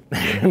was late.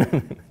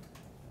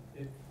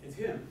 It's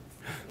him.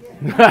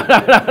 I'm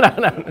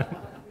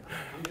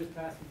just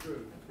passing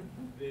through.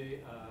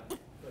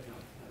 But no,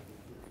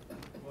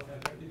 we'll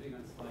have everything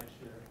on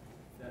SlideShare.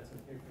 That's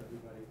okay for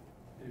everybody.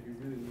 And if you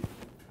really need a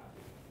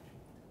copy,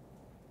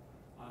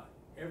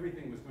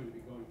 everything was going to be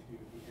going to you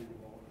at the end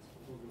of all this.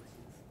 We'll do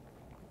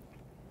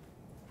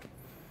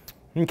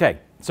it. Okay,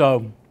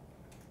 so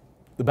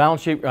the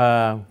balance sheet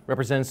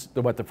represents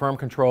what the firm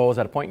controls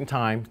at a point in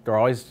time. They're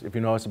always, if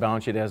you notice, the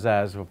balance sheet as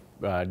a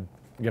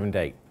given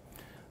date.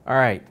 All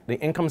right, the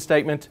income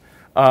statement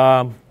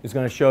is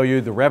going to show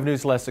you the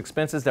revenues less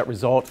expenses that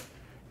result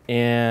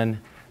in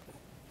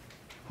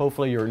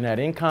hopefully your net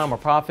income or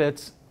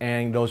profits,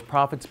 and those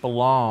profits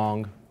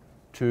belong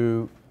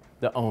to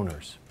the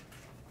owners.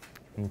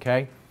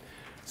 Okay,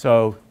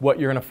 so what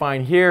you're going to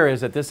find here is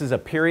that this is a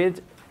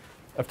period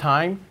of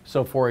time,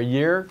 so for a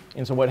year,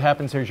 and so what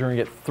happens here is you're going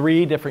to get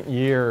 3 different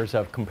years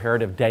of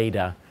comparative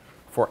data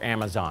for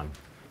Amazon.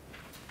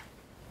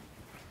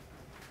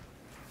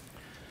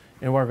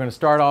 And we're going to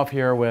start off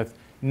here with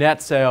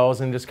net sales,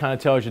 and just kind of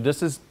tells you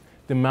this is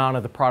the amount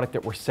of the product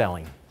that we're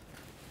selling.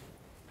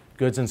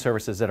 Goods and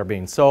services that are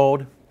being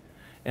sold.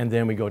 And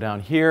then we go down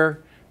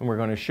here, and we're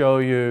going to show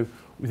you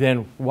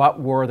then what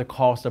were the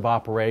cost of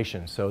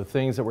operations. So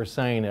things that we're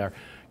saying are,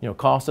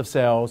 cost of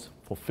sales,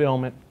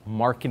 fulfillment,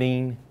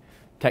 marketing,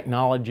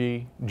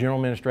 technology, general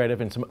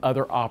administrative, and some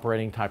other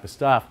operating type of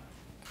stuff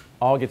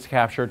all gets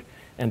captured,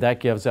 and that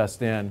gives us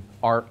then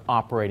our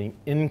operating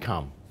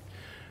income.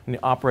 And the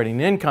operating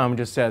income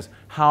just says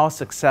how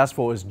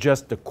successful is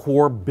just the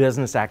core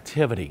business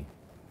activity.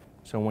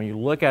 So when you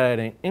look at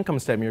an income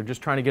statement, you're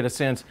just trying to get a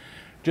sense,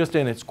 just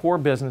in its core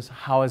business,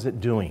 how is it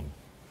doing?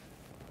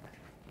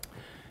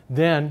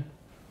 Then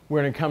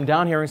we're going to come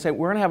down here and say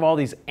we're going to have all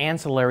these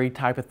ancillary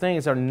type of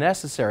things that are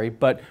necessary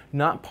but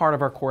not part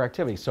of our core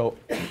activity. So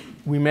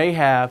we may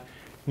have,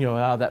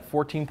 that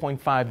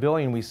 $14.5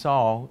 billion we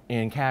saw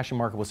in cash and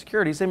marketable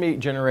securities, they may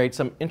generate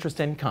some interest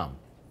income.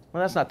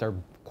 Well, that's not their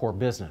core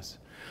business.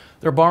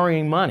 They're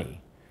borrowing money,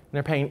 and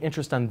they're paying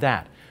interest on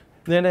that.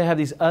 Then they have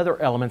these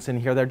other elements in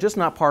here that are just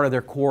not part of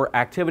their core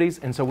activities,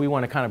 and so we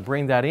want to kind of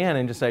bring that in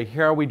and just say,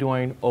 here are we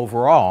doing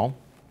overall?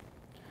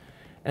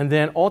 And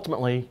then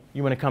ultimately,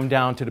 you want to come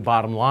down to the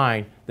bottom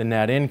line, the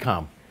net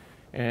income.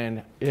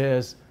 And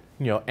is,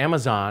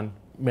 Amazon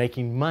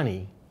making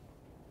money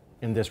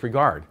in this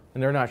regard?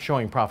 And they're not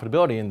showing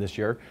profitability in this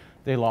year.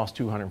 They lost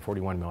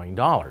 $241 million.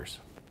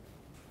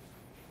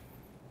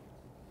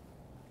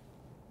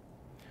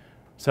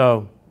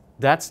 So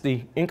that's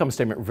the income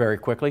statement very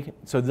quickly.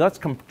 So let's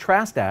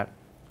contrast that.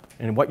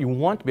 And what you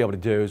want to be able to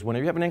do is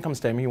whenever you have an income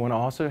statement, you want to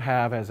also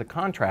have as a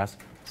contrast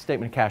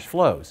statement of cash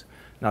flows.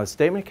 Now the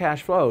statement of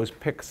cash flows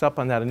picks up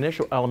on that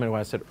initial element what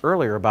I said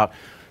earlier about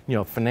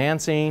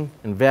financing,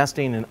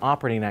 investing, and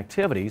operating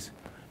activities.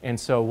 And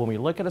so when we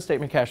look at a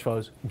statement of cash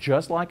flows,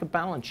 just like a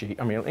balance sheet,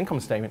 income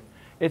statement,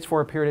 it's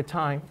for a period of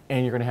time,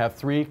 and you're going to have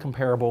 3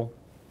 comparable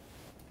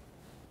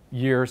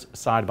years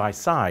side by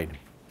side.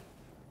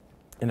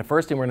 And the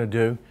first thing we're going to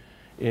do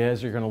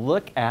is you're going to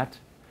look at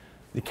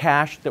the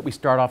cash that we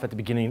start off at the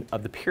beginning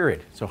of the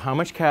period. So how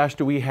much cash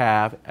do we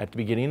have at the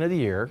beginning of the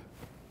year?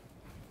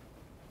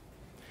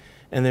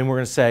 And then we're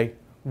going to say,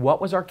 what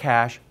was our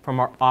cash from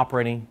our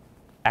operating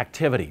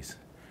activities?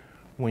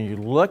 When you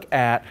look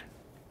at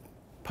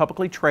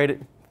publicly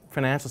traded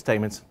financial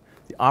statements,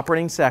 the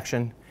operating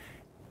section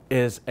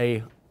is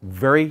a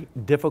very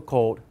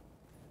difficult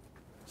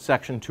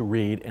section to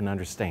read and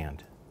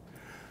understand.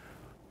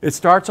 It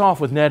starts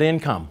off with net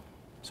income.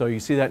 So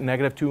you see that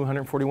negative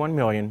 $241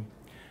 million,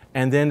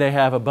 and then they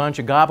have a bunch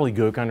of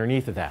gobbledygook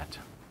underneath of that.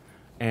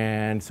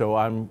 And so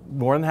I'm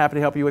more than happy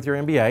to help you with your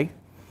MBA,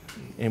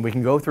 and we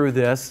can go through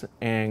this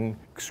in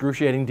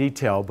excruciating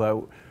detail,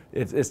 but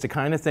it's the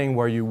kind of thing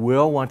where you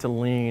will want to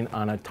lean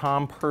on a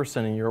Tom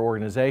person in your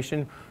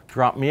organization,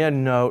 drop me a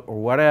note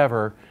or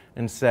whatever,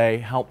 and say,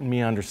 help me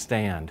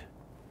understand,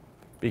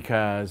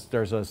 because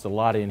there's just a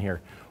lot in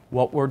here.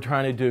 What we're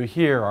trying to do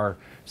here are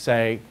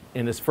say,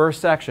 in this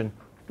first section,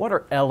 what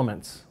are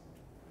elements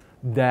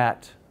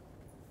that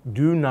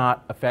do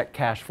not affect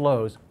cash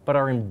flows but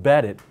are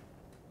embedded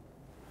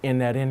in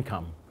net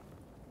income?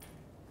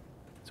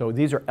 So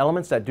these are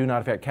elements that do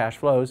not affect cash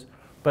flows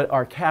but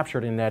are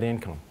captured in net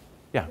income.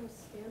 Yeah?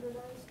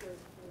 Standardized, or are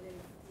they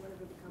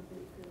whatever the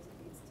company feels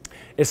it needs to be?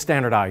 It's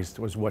standardized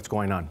was what's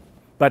going on.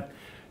 But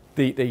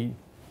the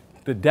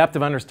depth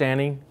of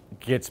understanding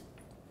gets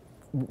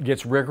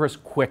rigorous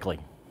quickly.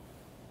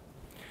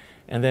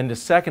 And then the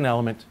second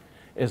element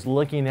is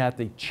looking at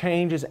the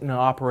changes in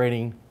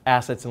operating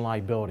assets and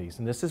liabilities.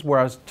 And this is where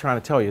I was trying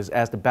to tell you, is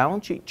as the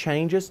balance sheet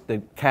changes,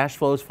 the cash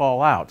flows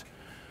fall out.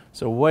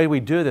 So the way we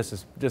do this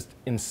is just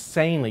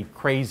insanely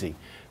crazy.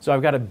 So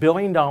I've got $1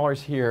 billion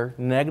here,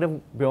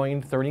 negative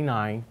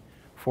 $1.039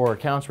 for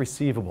accounts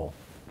receivable.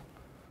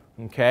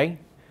 Okay?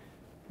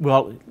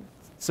 Well,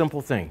 simple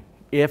thing.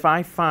 if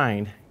I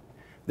find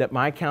that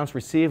my accounts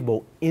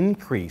receivable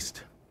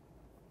increased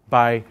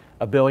by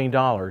 $1 billion,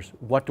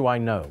 what do I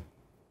know?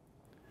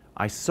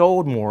 I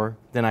sold more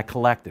than I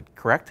collected,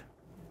 correct?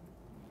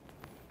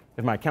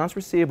 If my accounts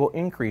receivable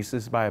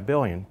increases by $1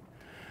 billion,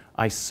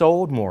 I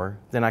sold more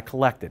than I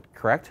collected,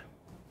 correct?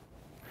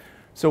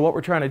 So what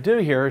we're trying to do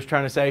here is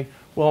trying to say,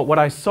 well, what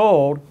I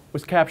sold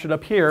was captured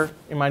up here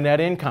in my net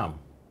income.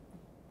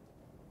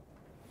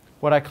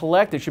 What I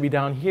collected should be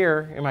down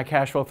here in my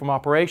cash flow from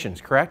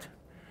operations, correct?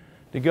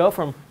 To go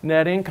from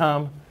net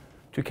income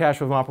to cash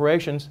flow from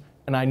operations,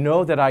 and I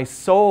know that I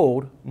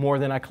sold more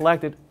than I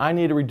collected, I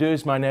need to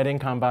reduce my net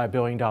income by $1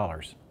 billion.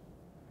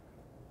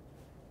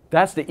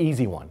 That's the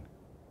easy one.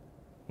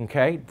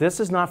 Okay? This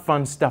is not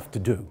fun stuff to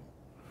do.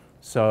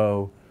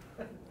 So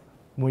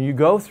when you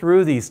go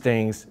through these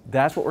things,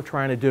 that's what we're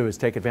trying to do, is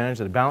take advantage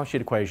of the balance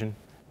sheet equation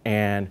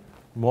and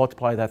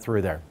multiply that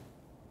through there.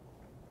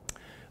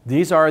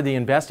 These are the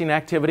investing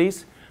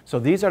activities. So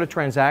these are the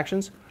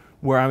transactions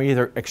where I'm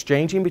either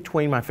exchanging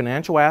between my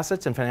financial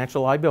assets and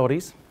financial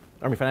liabilities,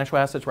 I mean financial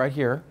assets right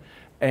here,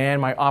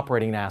 and my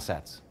operating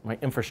assets, my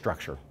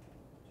infrastructure.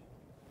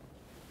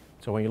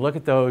 So when you look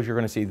at those, you're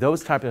going to see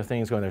those types of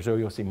things going there. So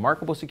you'll see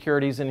marketable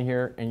securities in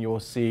here, and you'll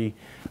see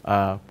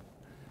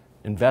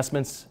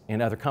investments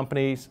in other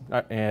companies,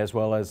 as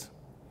well as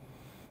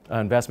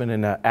investment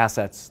in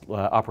assets,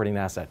 operating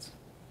assets.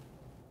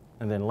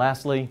 And then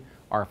lastly,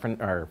 our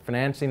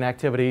financing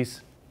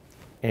activities.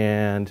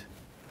 And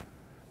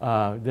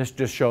this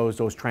just shows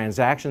those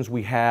transactions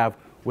we have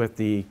with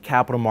the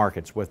capital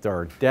markets, with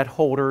our debt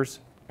holders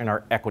and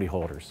our equity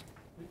holders.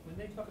 When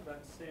they talk about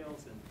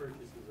sales and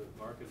purchases of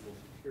marketable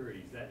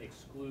securities, that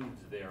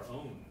excludes their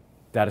own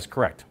That is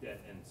correct. debt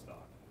and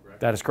stock, correct?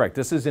 That is correct.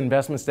 This is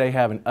investments they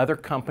have in other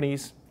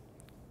companies'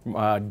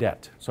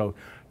 debt. So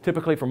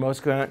typically for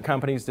most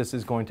companies, this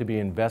is going to be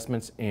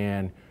investments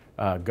in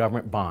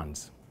government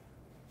bonds.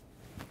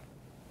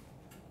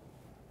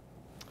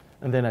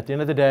 And then at the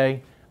end of the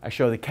day, I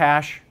show the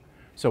cash.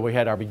 So we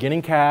had our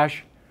beginning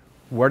cash.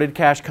 Where did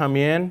cash come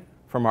in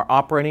from our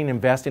operating,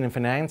 investing, and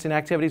financing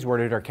activities? Where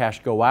did our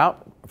cash go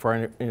out for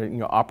our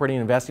operating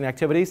and investing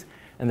activities?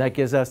 And that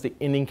gives us the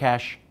ending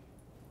cash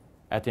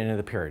at the end of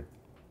the period.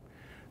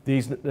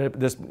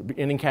 This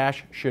ending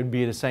cash should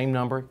be the same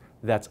number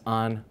that's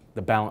on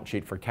the balance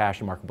sheet for cash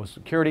and marketable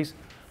securities.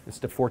 It's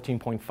the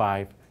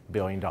 $14.5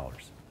 billion.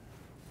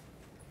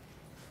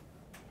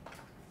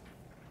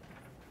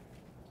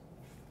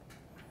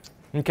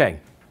 Okay.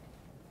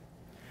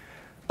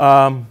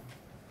 I'm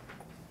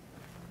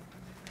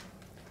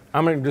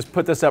going to just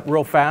put this up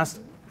real fast,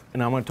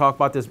 and I'm going to talk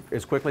about this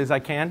as quickly as I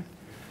can.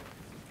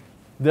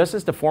 This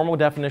is the formal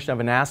definition of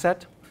an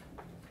asset.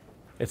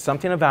 It's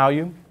something of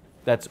value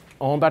that's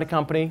owned by the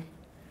company.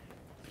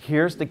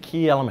 Here's the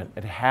key element.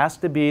 It has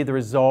to be the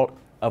result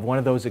of one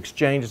of those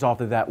exchanges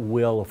off of that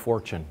wheel of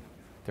fortune.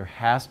 There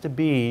has to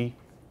be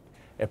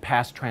a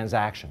past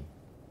transaction.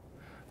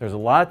 There's a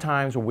lot of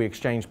times where we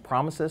exchange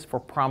promises for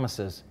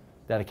promises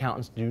that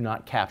accountants do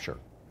not capture.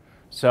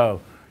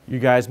 So you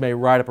guys may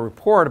write up a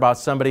report about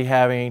somebody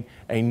having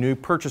a new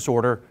purchase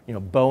order,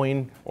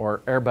 Boeing or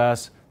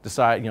Airbus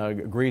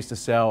agrees to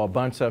sell a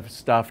bunch of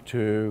stuff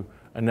to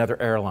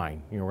another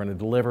airline. We're going to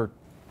deliver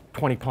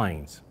 20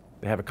 planes.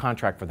 They have a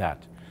contract for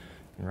that.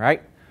 All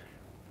right?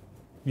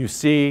 You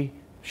see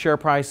share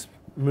price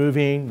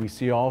moving. We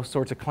see all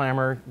sorts of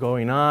clamor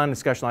going on,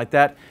 discussion like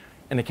that.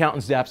 And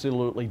accountants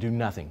absolutely do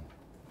nothing.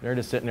 They're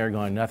just sitting there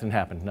going, nothing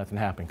happened,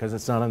 because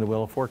it's not on the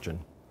wheel of fortune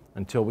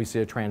until we see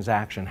a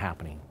transaction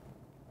happening.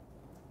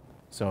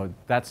 So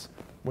that's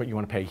what you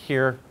want to pay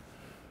here.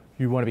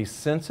 You want to be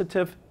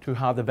sensitive to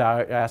how the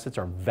assets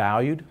are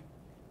valued.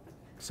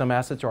 Some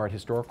assets are at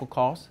historical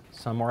cost,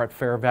 some are at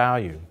fair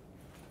value.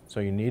 So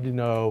you need to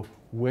know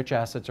which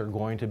assets are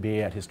going to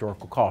be at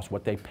historical cost,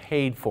 what they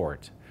paid for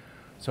it.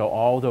 So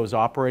all those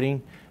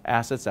operating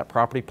assets, that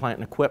property, plant,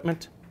 and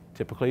equipment,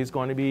 typically is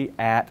going to be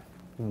at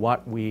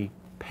what we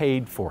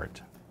paid for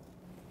it.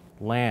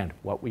 Land,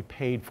 what we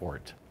paid for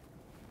it.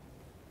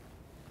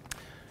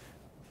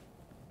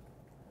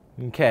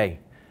 Okay,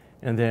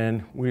 and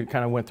then we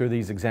kind of went through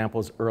these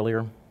examples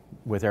earlier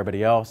with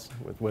everybody else,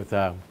 with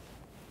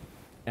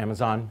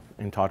Amazon,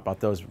 and talked about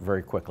those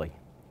very quickly.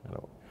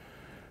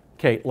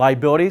 Okay,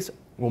 liabilities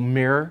will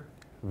mirror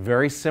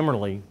very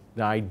similarly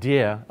the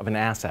idea of an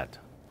asset.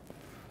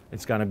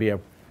 It's going to be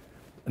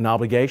an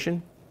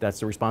obligation, that's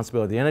the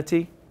responsibility of the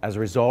entity, as a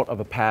result of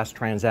a past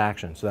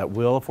transaction. So that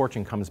wheel of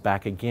fortune comes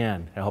back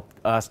again to help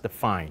us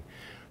define.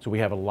 So we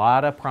have a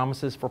lot of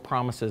promises for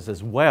promises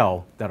as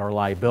well that are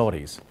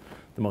liabilities.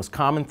 The most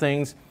common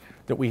things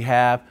that we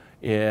have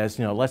is,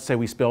 let's say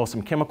we spill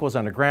some chemicals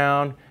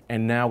underground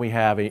and now we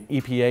have an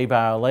EPA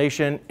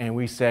violation and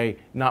we say,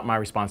 not my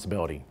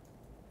responsibility.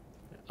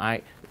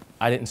 I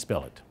didn't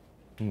spill it,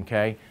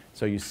 okay?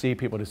 So you see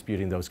people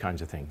disputing those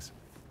kinds of things.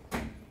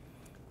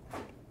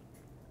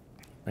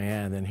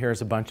 And then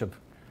here's a bunch of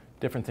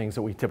different things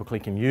that we typically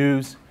can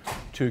use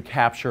to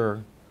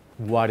capture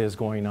what is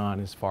going on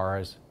as far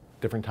as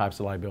different types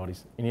of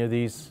liabilities. Any of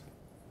these?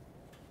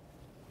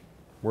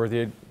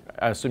 I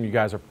assume you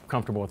guys are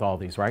comfortable with all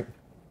these, right?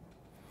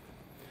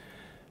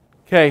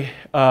 Okay.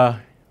 What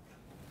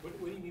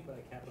do you mean by a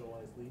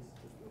capitalized lease?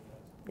 Just real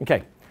fast.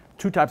 Okay.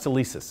 Two types of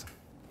leases.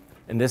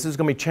 And this is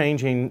going to be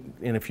changing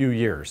in a few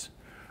years.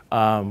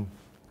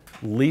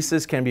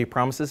 Leases can be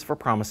promises for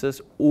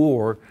promises,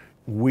 or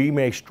we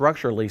may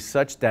structure a lease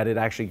such that it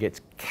actually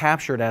gets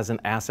captured as an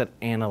asset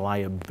and a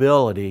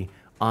liability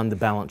on the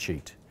balance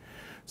sheet.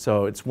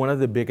 So it's one of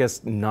the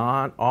biggest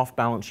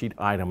non-off-balance sheet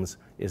items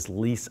is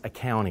lease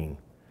accounting.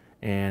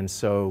 And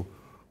so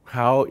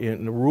the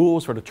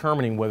rules for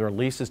determining whether a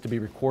lease is to be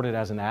recorded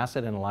as an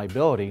asset and a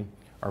liability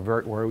are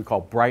what we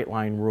call bright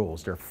line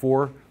rules. There are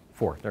four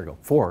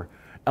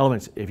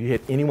elements. If you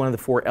hit any one of the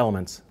four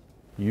elements,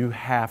 you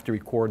have to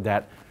record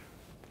that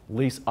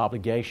lease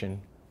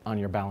obligation on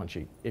your balance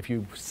sheet. If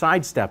you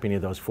sidestep any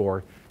of those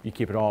four, you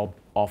keep it all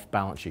off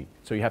balance sheet.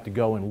 So you have to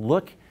go and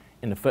look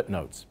in the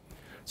footnotes.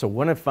 So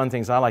one of the fun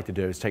things I like to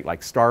do is take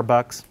like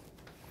Starbucks,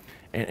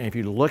 and if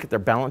you look at their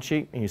balance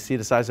sheet and you see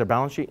the size of their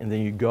balance sheet, and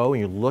then you go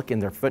and you look in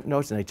their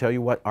footnotes and they tell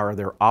you what are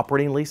their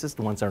operating leases,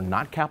 the ones that are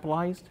not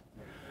capitalized,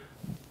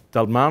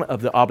 the amount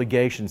of the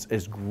obligations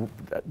is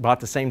about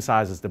the same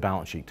size as the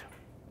balance sheet.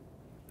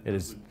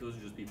 Those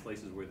would just be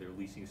places where they're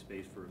leasing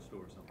space for a store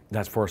or something.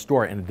 That's for a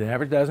store, and it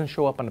never doesn't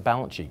show up on the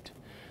balance sheet.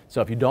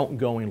 So if you don't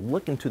go and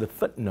look into the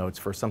footnotes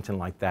for something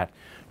like that,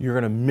 you're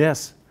going to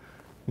miss,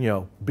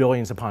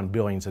 billions upon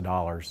billions of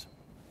dollars.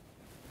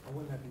 Why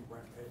wouldn't that be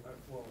rent payable?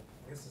 Well,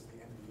 this is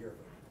the end of the year,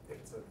 but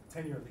if it's a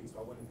 10-year lease,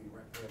 why wouldn't it be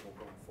rent payable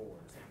going forward?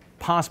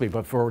 Possibly,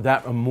 but for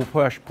that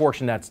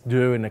portion that's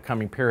due in the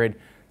coming period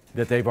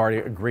that they've already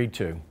agreed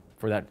to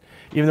for that,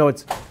 even though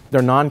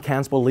they're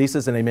non-cancelable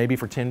leases and they may be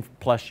for 10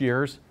 plus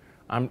years,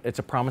 it's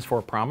a promise for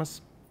a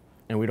promise,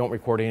 and we don't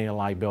record any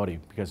liability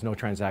because no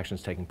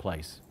transactions taking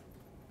place.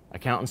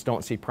 Accountants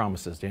don't see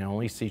promises, they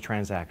only see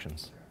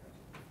transactions.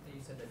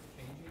 You said that's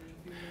changing in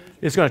a few years?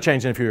 It's going to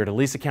change in a few years. The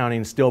lease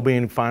accounting is still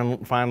being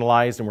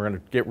finalized, and we're going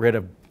to get rid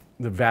of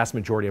the vast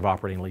majority of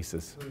operating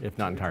leases, if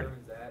not entirely.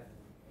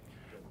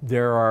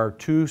 There are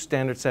two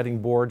standard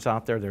setting boards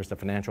out there. There's the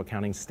Financial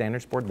Accounting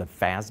Standards Board, the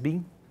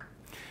FASB,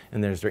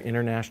 and there's their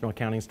International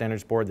Accounting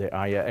Standards Board, the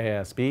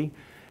IASB,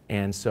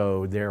 and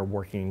so they're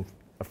working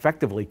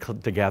effectively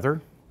together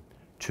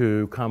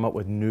to come up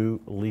with new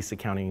lease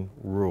accounting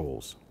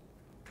rules.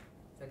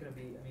 Is that going to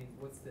be,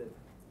 what's the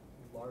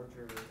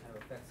larger kind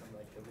of effects on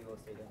like the real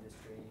estate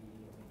industry?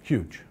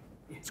 Huge.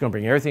 It's going to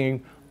bring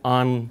everything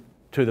on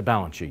to the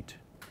balance sheet.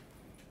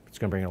 It's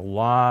going to bring a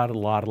lot of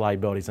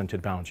liabilities onto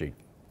the balance sheet.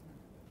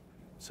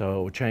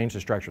 So it will change the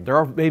structure.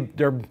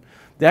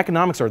 The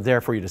economics are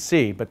there for you to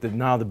see, but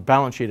now the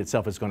balance sheet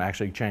itself is going to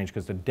actually change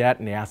because the debt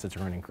and the assets are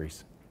going to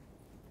increase.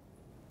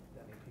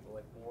 That makes people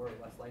like more or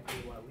less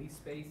likely to want to lease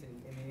space?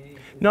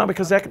 No,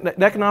 because the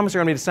economics are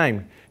going to be the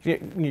same.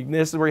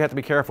 This is where you have to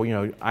be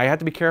careful. I have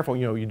to be careful.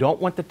 You don't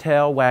want the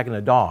tail wagging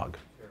the dog.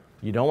 Sure.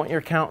 You don't want your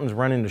accountants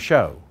running the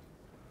show.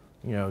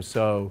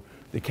 So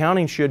the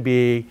accounting should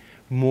be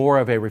more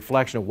of a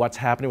reflection of what's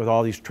happening with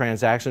all these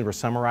transactions. We're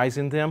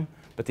summarizing them,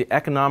 but the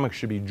economics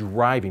should be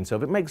driving. So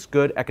if it makes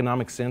good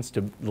economic sense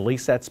to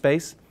lease that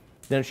space,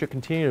 then it should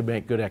continue to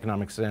make good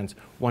economic sense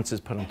once it's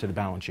put onto the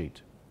balance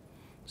sheet.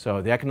 So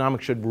the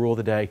economics should rule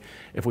the day.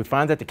 If we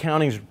find that the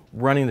accounting's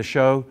running the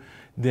show,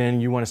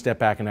 then you want to step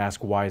back and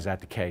ask why is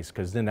that the case?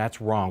 Because then that's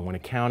wrong when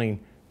accounting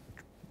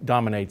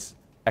dominates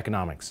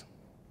economics.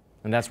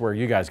 And that's where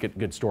you guys get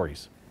good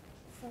stories.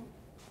 So,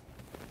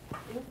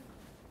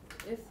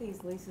 if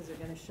these leases are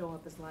going to show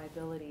up as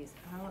liabilities,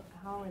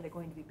 how are they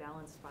going to be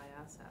balanced by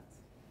assets?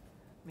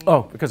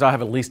 Oh, because I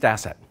have a leased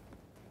asset.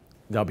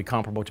 They'll be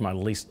comparable to my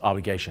leased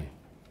obligation.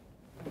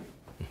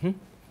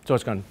 So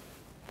it's going to,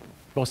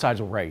 both sides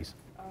will raise.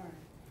 All right.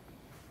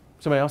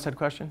 Somebody else had a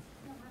question?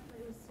 No,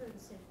 it was sort of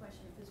the same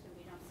question, if there's going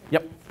to be an offset.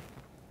 Yep.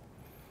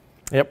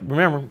 Yep,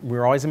 remember,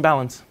 we're always in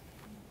balance.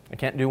 I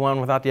can't do one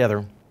without the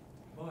other.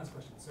 One last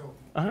question. So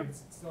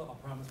it's still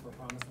a promise for a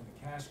promise when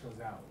the cash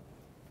goes out.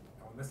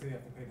 Let's say they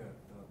have to pay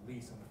the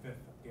lease on the 5th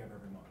day of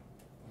every month.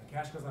 When the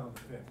cash goes out on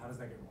the 5th, how does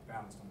that get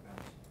balanced on the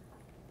balance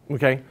sheet?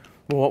 Okay,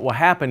 well, what will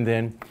happen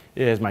then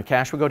is my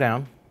cash will go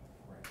down,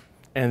 Right.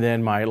 and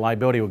then my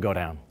liability will go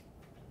down.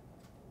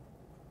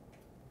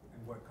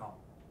 And what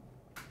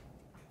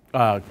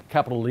column?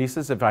 Capital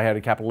leases, if I had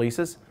a capital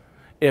leases.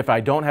 If I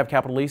don't have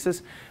capital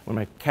leases, when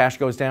my cash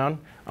goes down,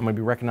 I'm going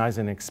to be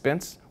recognizing an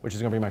expense, which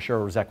is going to bring my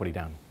shareholders' equity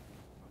down.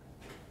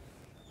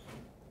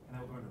 And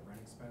that will go into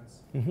rent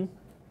expense?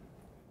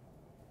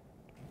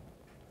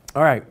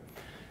 All right.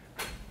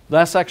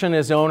 Last section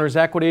is the owner's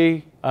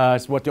equity.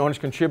 It's what the owners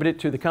contributed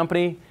to the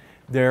company.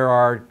 There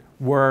are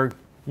where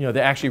they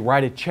actually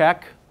write a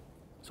check.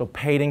 So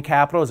paid in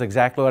capital is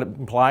exactly what it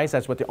implies.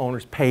 That's what the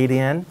owners paid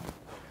in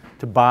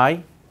to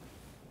buy.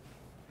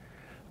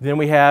 Then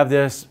we have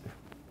this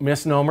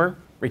misnomer,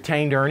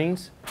 retained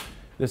earnings.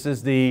 This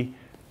is the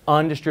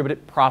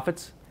undistributed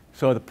profits.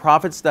 So the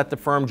profits that the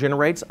firm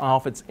generates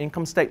off its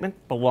income statement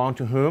belong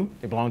to whom?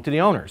 They belong to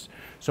the owners.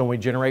 So when we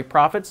generate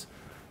profits,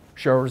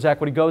 shareholders'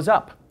 equity goes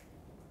up.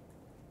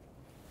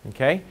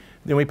 Okay?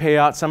 Then we pay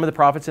out some of the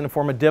profits in the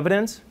form of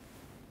dividends.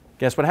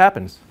 Guess what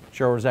happens?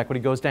 Shareholders' equity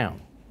goes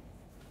down.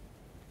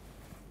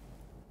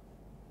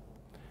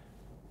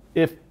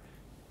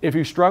 If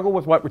you struggle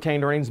with what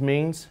retained earnings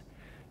means,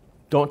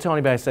 don't tell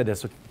anybody I said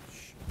this.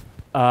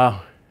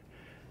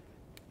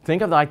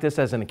 Think of like this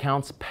as an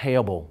accounts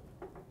payable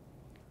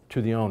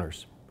to the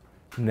owners.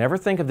 Never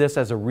think of this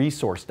as a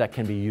resource that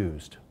can be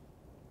used.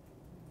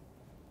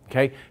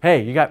 Okay?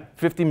 Hey, you got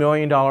 $50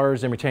 million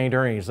in retained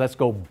earnings. Let's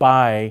go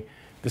buy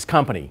this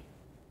company.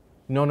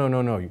 No, no,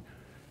 no, no.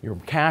 Your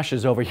cash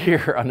is over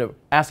here on the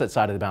asset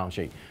side of the balance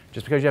sheet.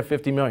 Just because you have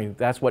 $50 million,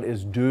 that's what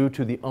is due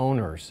to the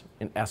owners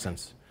in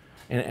essence.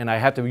 And I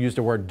have to use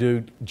the word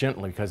due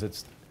gently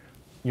because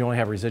you only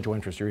have residual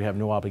interest or you have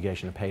no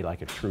obligation to pay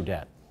like a true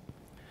debt.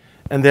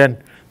 And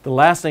then the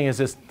last thing is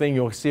this thing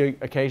you'll see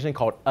occasionally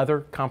called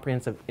other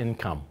comprehensive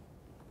income.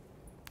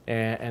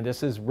 And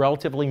this is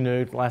relatively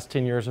new, the last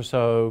 10 years or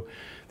so.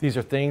 These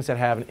are things that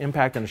have an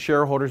impact on the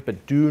shareholders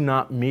but do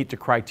not meet the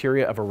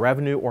criteria of a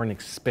revenue or an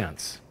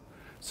expense.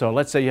 So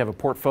let's say you have a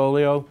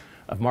portfolio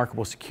of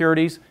marketable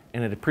securities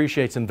and it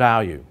appreciates in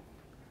value.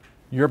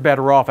 You're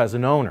better off as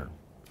an owner,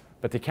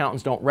 but the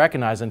accountants don't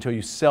recognize it until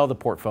you sell the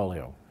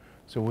portfolio.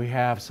 So we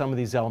have some of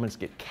these elements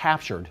get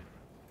captured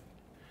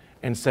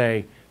and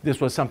say, this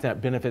was something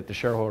that benefit the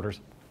shareholders,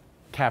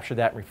 capture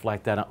that,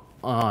 reflect that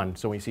on.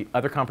 So when you see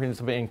other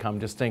comprehensive income,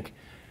 just think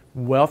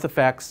wealth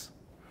effects,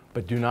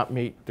 but do not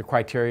meet the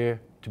criteria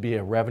to be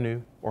a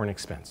revenue or an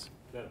expense.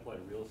 Does that apply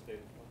to real estate?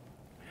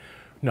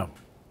 No.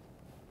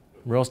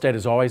 Real estate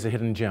is always a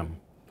hidden gem.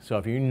 So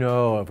if you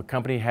know if a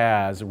company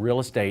has real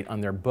estate on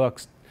their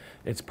books,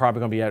 it's probably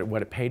going to be at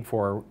what it paid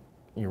for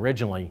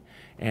originally,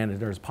 and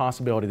there's a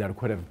possibility that it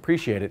could have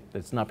appreciated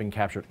that's not been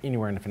captured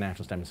anywhere in the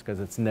financial statements because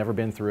it's never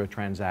been through a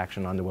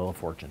transaction on the Wheel of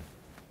Fortune.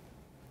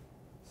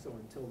 So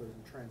until there's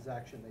a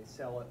transaction, they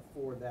sell it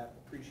for that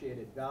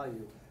appreciated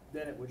value,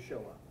 then it would show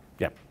up.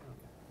 Yep.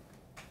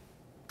 Okay.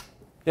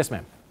 Yes,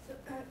 ma'am. So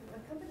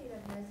a company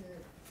that has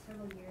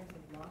several years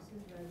of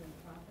losses rather than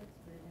profits,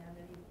 would it have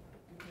any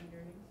retained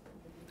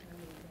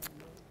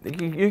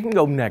earnings? You can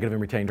go negative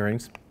in retained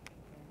earnings.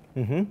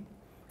 Mm-hmm.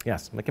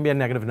 Yes, it can be a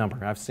negative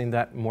number. I've seen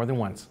that more than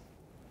once.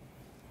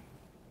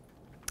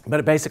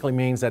 But it basically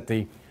means that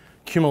the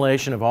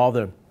accumulation of all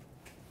the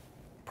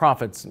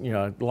profits,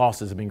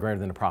 losses have been greater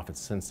than the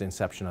profits since the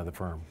inception of the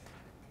firm.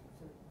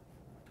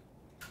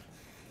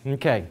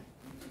 Okay. You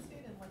can say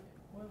that like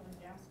oil and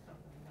gas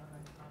company, not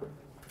uncommon,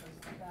 because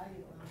the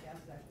value of oil and gas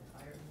is actually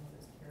higher than what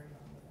is carried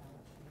on the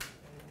balance sheet.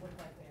 They look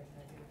like they have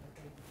negative,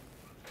 but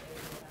they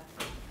will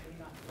actually, maybe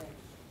not great,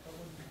 but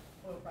when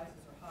oil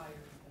prices are higher,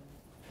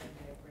 then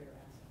they have greater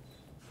assets.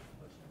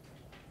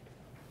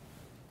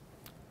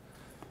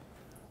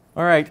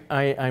 All right,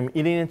 I'm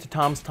eating into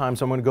Tom's time,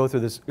 so I'm going to go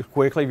through this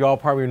quickly. You all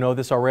probably know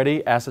this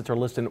already. Assets are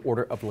listed in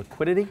order of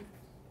liquidity.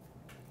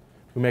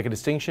 We make a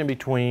distinction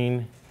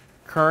between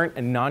current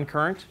and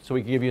non-current, so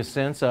we can give you a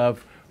sense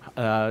of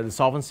the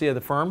solvency of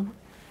the firm.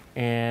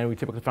 And we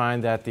typically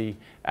find that the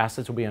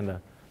assets will be on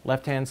the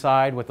left-hand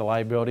side with the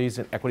liabilities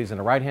and equities on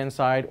the right-hand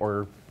side,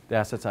 or the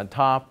assets on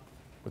top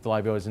with the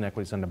liabilities and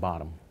equities on the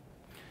bottom.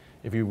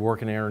 If you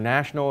work in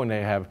international and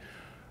they have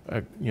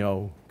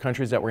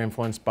countries that were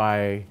influenced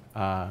by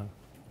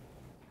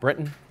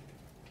Britain,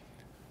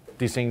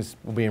 these things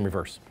will be in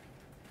reverse.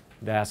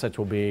 The assets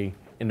will be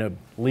in the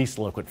least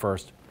liquid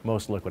first,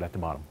 most liquid at the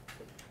bottom.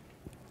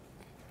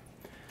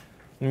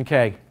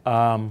 Okay,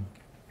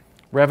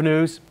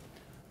 revenues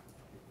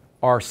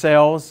are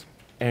sales,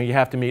 and you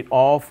have to meet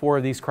all four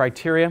of these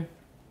criteria.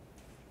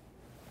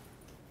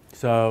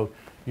 So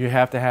you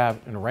have to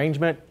have an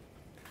arrangement,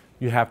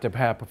 you have to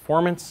have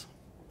performance,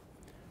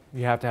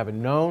 you have to have a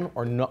known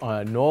or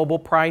knowable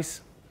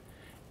price,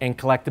 and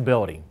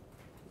collectability.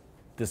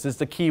 This is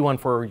the key one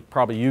for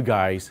probably you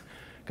guys,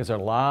 because there are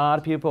a lot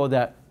of people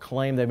that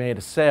claim they made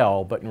a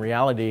sale, but in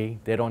reality,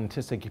 they don't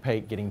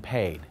anticipate getting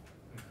paid.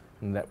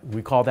 And that,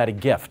 we call that a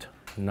gift,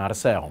 not a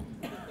sale.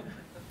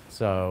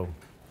 So,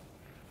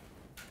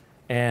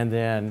 and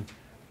then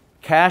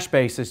cash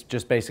basis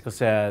just basically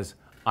says,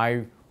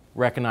 I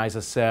recognize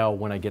a sale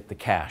when I get the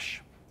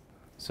cash.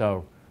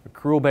 So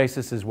accrual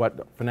basis is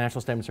what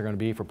financial statements are going to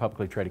be for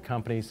publicly traded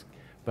companies,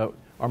 but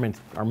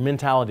our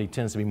mentality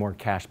tends to be more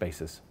cash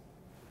basis.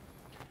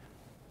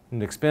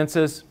 And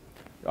expenses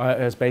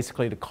is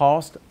basically the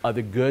cost of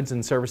the goods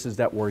and services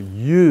that were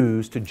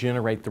used to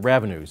generate the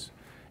revenues.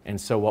 And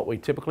so what we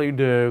typically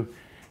do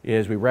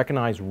is we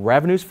recognize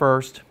revenues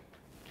first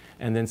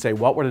and then say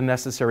what were the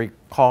necessary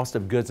cost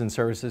of goods and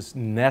services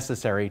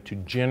necessary to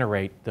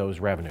generate those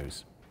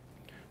revenues.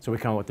 So we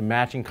come up with the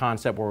matching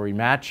concept where we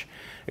match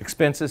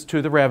expenses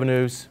to the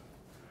revenues.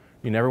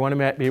 You never want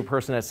to be a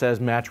person that says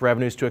match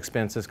revenues to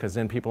expenses, because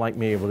then people like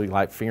me will be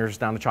like fingers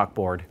down the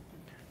chalkboard.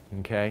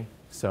 Okay,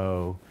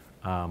 so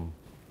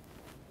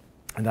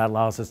and that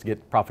allows us to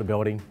get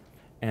profitability.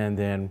 And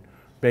then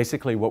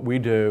basically what we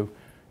do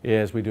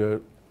is we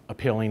do a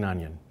peeling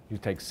onion. You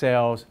take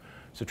sales,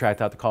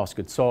 subtract out the cost of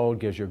goods sold,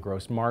 gives you a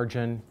gross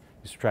margin,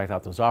 You subtract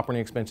out those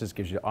operating expenses,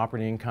 gives you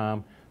operating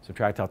income.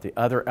 Subtract out the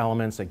other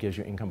elements, that gives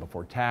you income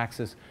before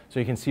taxes. So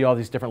you can see all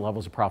these different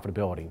levels of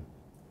profitability.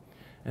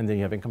 And then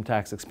you have income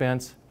tax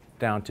expense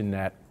down to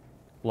net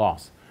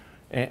loss.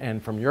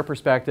 And from your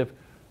perspective,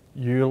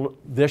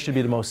 this should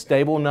be the most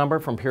stable number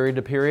from period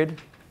to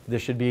period.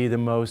 This should be the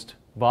most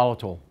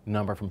volatile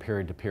number from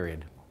period to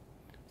period.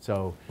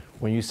 So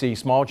when you see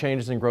small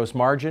changes in gross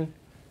margin,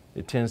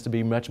 it tends to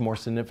be much more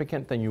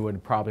significant than you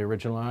would probably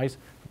originalize.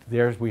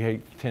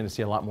 We tend to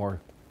see a lot more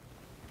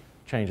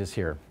changes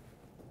here.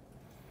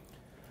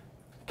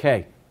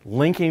 Okay,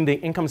 linking the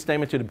income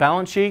statement to the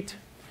balance sheet.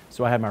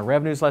 So I have my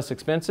revenues less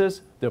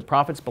expenses. The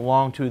profits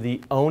belong to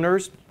the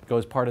owners,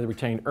 goes part of the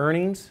retained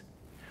earnings.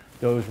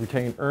 Those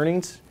retained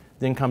earnings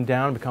then come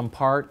down and become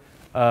part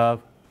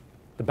of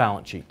the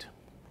balance sheet.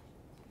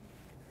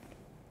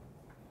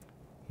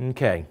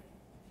 Okay,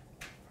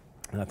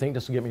 and I think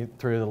this will get me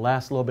through the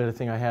last little bit of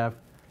thing I have.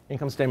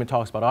 Income statement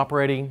talks about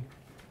operating,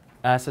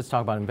 assets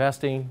talk about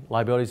investing,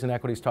 liabilities and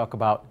equities talk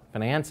about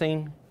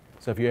financing.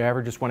 So if you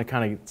ever just want to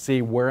kind of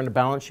see where in the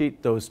balance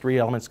sheet those three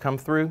elements come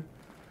through.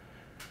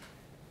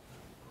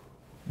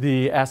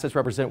 The assets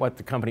represent what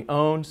the company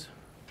owns.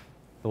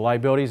 The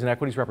liabilities and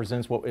equities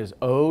represents what is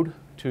owed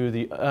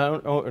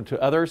to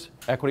others.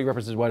 Equity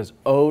represents what is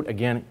owed,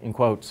 again in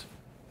quotes,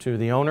 to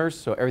the owners.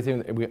 So everything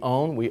that we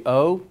own, we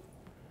owe.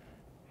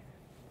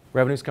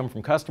 Revenues come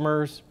from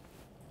customers.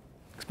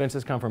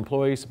 Expenses come from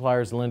employees,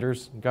 suppliers,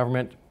 lenders,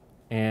 government,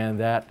 and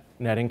that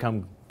net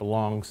income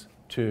belongs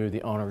to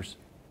the owners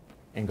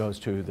and goes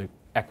to the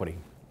equity.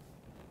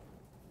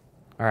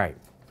 All right.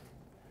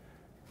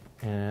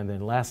 And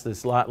then last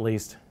but not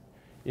least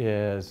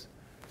is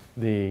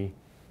the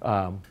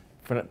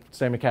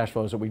statement of cash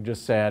flows that we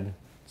just said,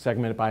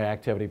 segmented by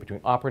activity between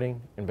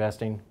operating,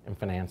 investing, and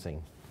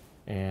financing.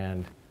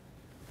 And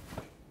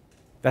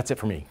that's it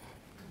for me.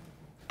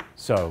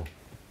 So,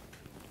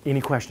 any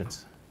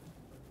questions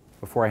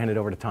before I hand it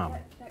over to Tom?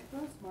 That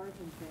gross margin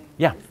thing.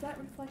 Yeah. Is that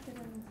reflected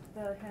in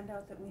the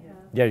handout that we have?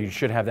 Yeah, you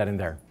should have that in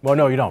there. Well,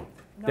 no, you don't.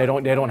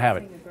 No, They don't have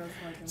it. the gross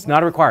margin. It's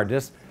not required.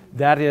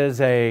 That is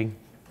a,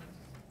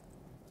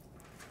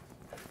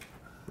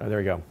 oh, there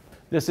you go.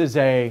 This is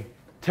a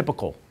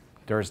typical.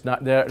 There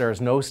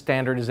is no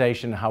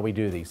standardization in how we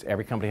do these.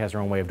 Every company has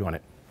their own way of doing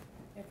it.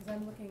 Yeah, because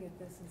I'm looking at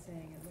this and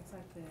saying, it looks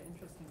like the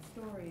interesting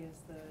story is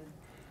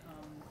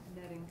the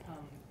net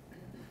income,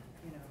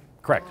 you know.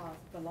 Correct.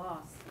 The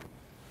loss.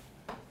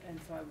 And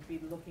so I would be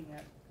looking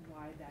at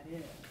why that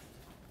is.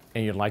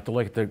 And you'd like to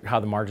look at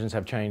how the margins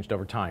have changed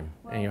over time.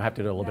 Well, and you'll have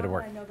to do a little bit of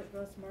work. I know that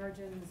gross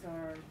margins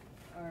are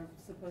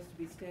supposed to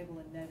be stable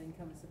and net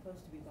income is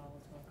supposed to be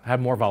volatile.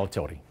 Have more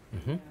volatility.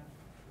 Mm-hmm.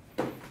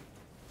 Yeah.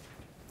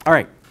 All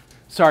right.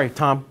 Sorry,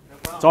 Tom.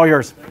 It's all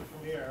yours.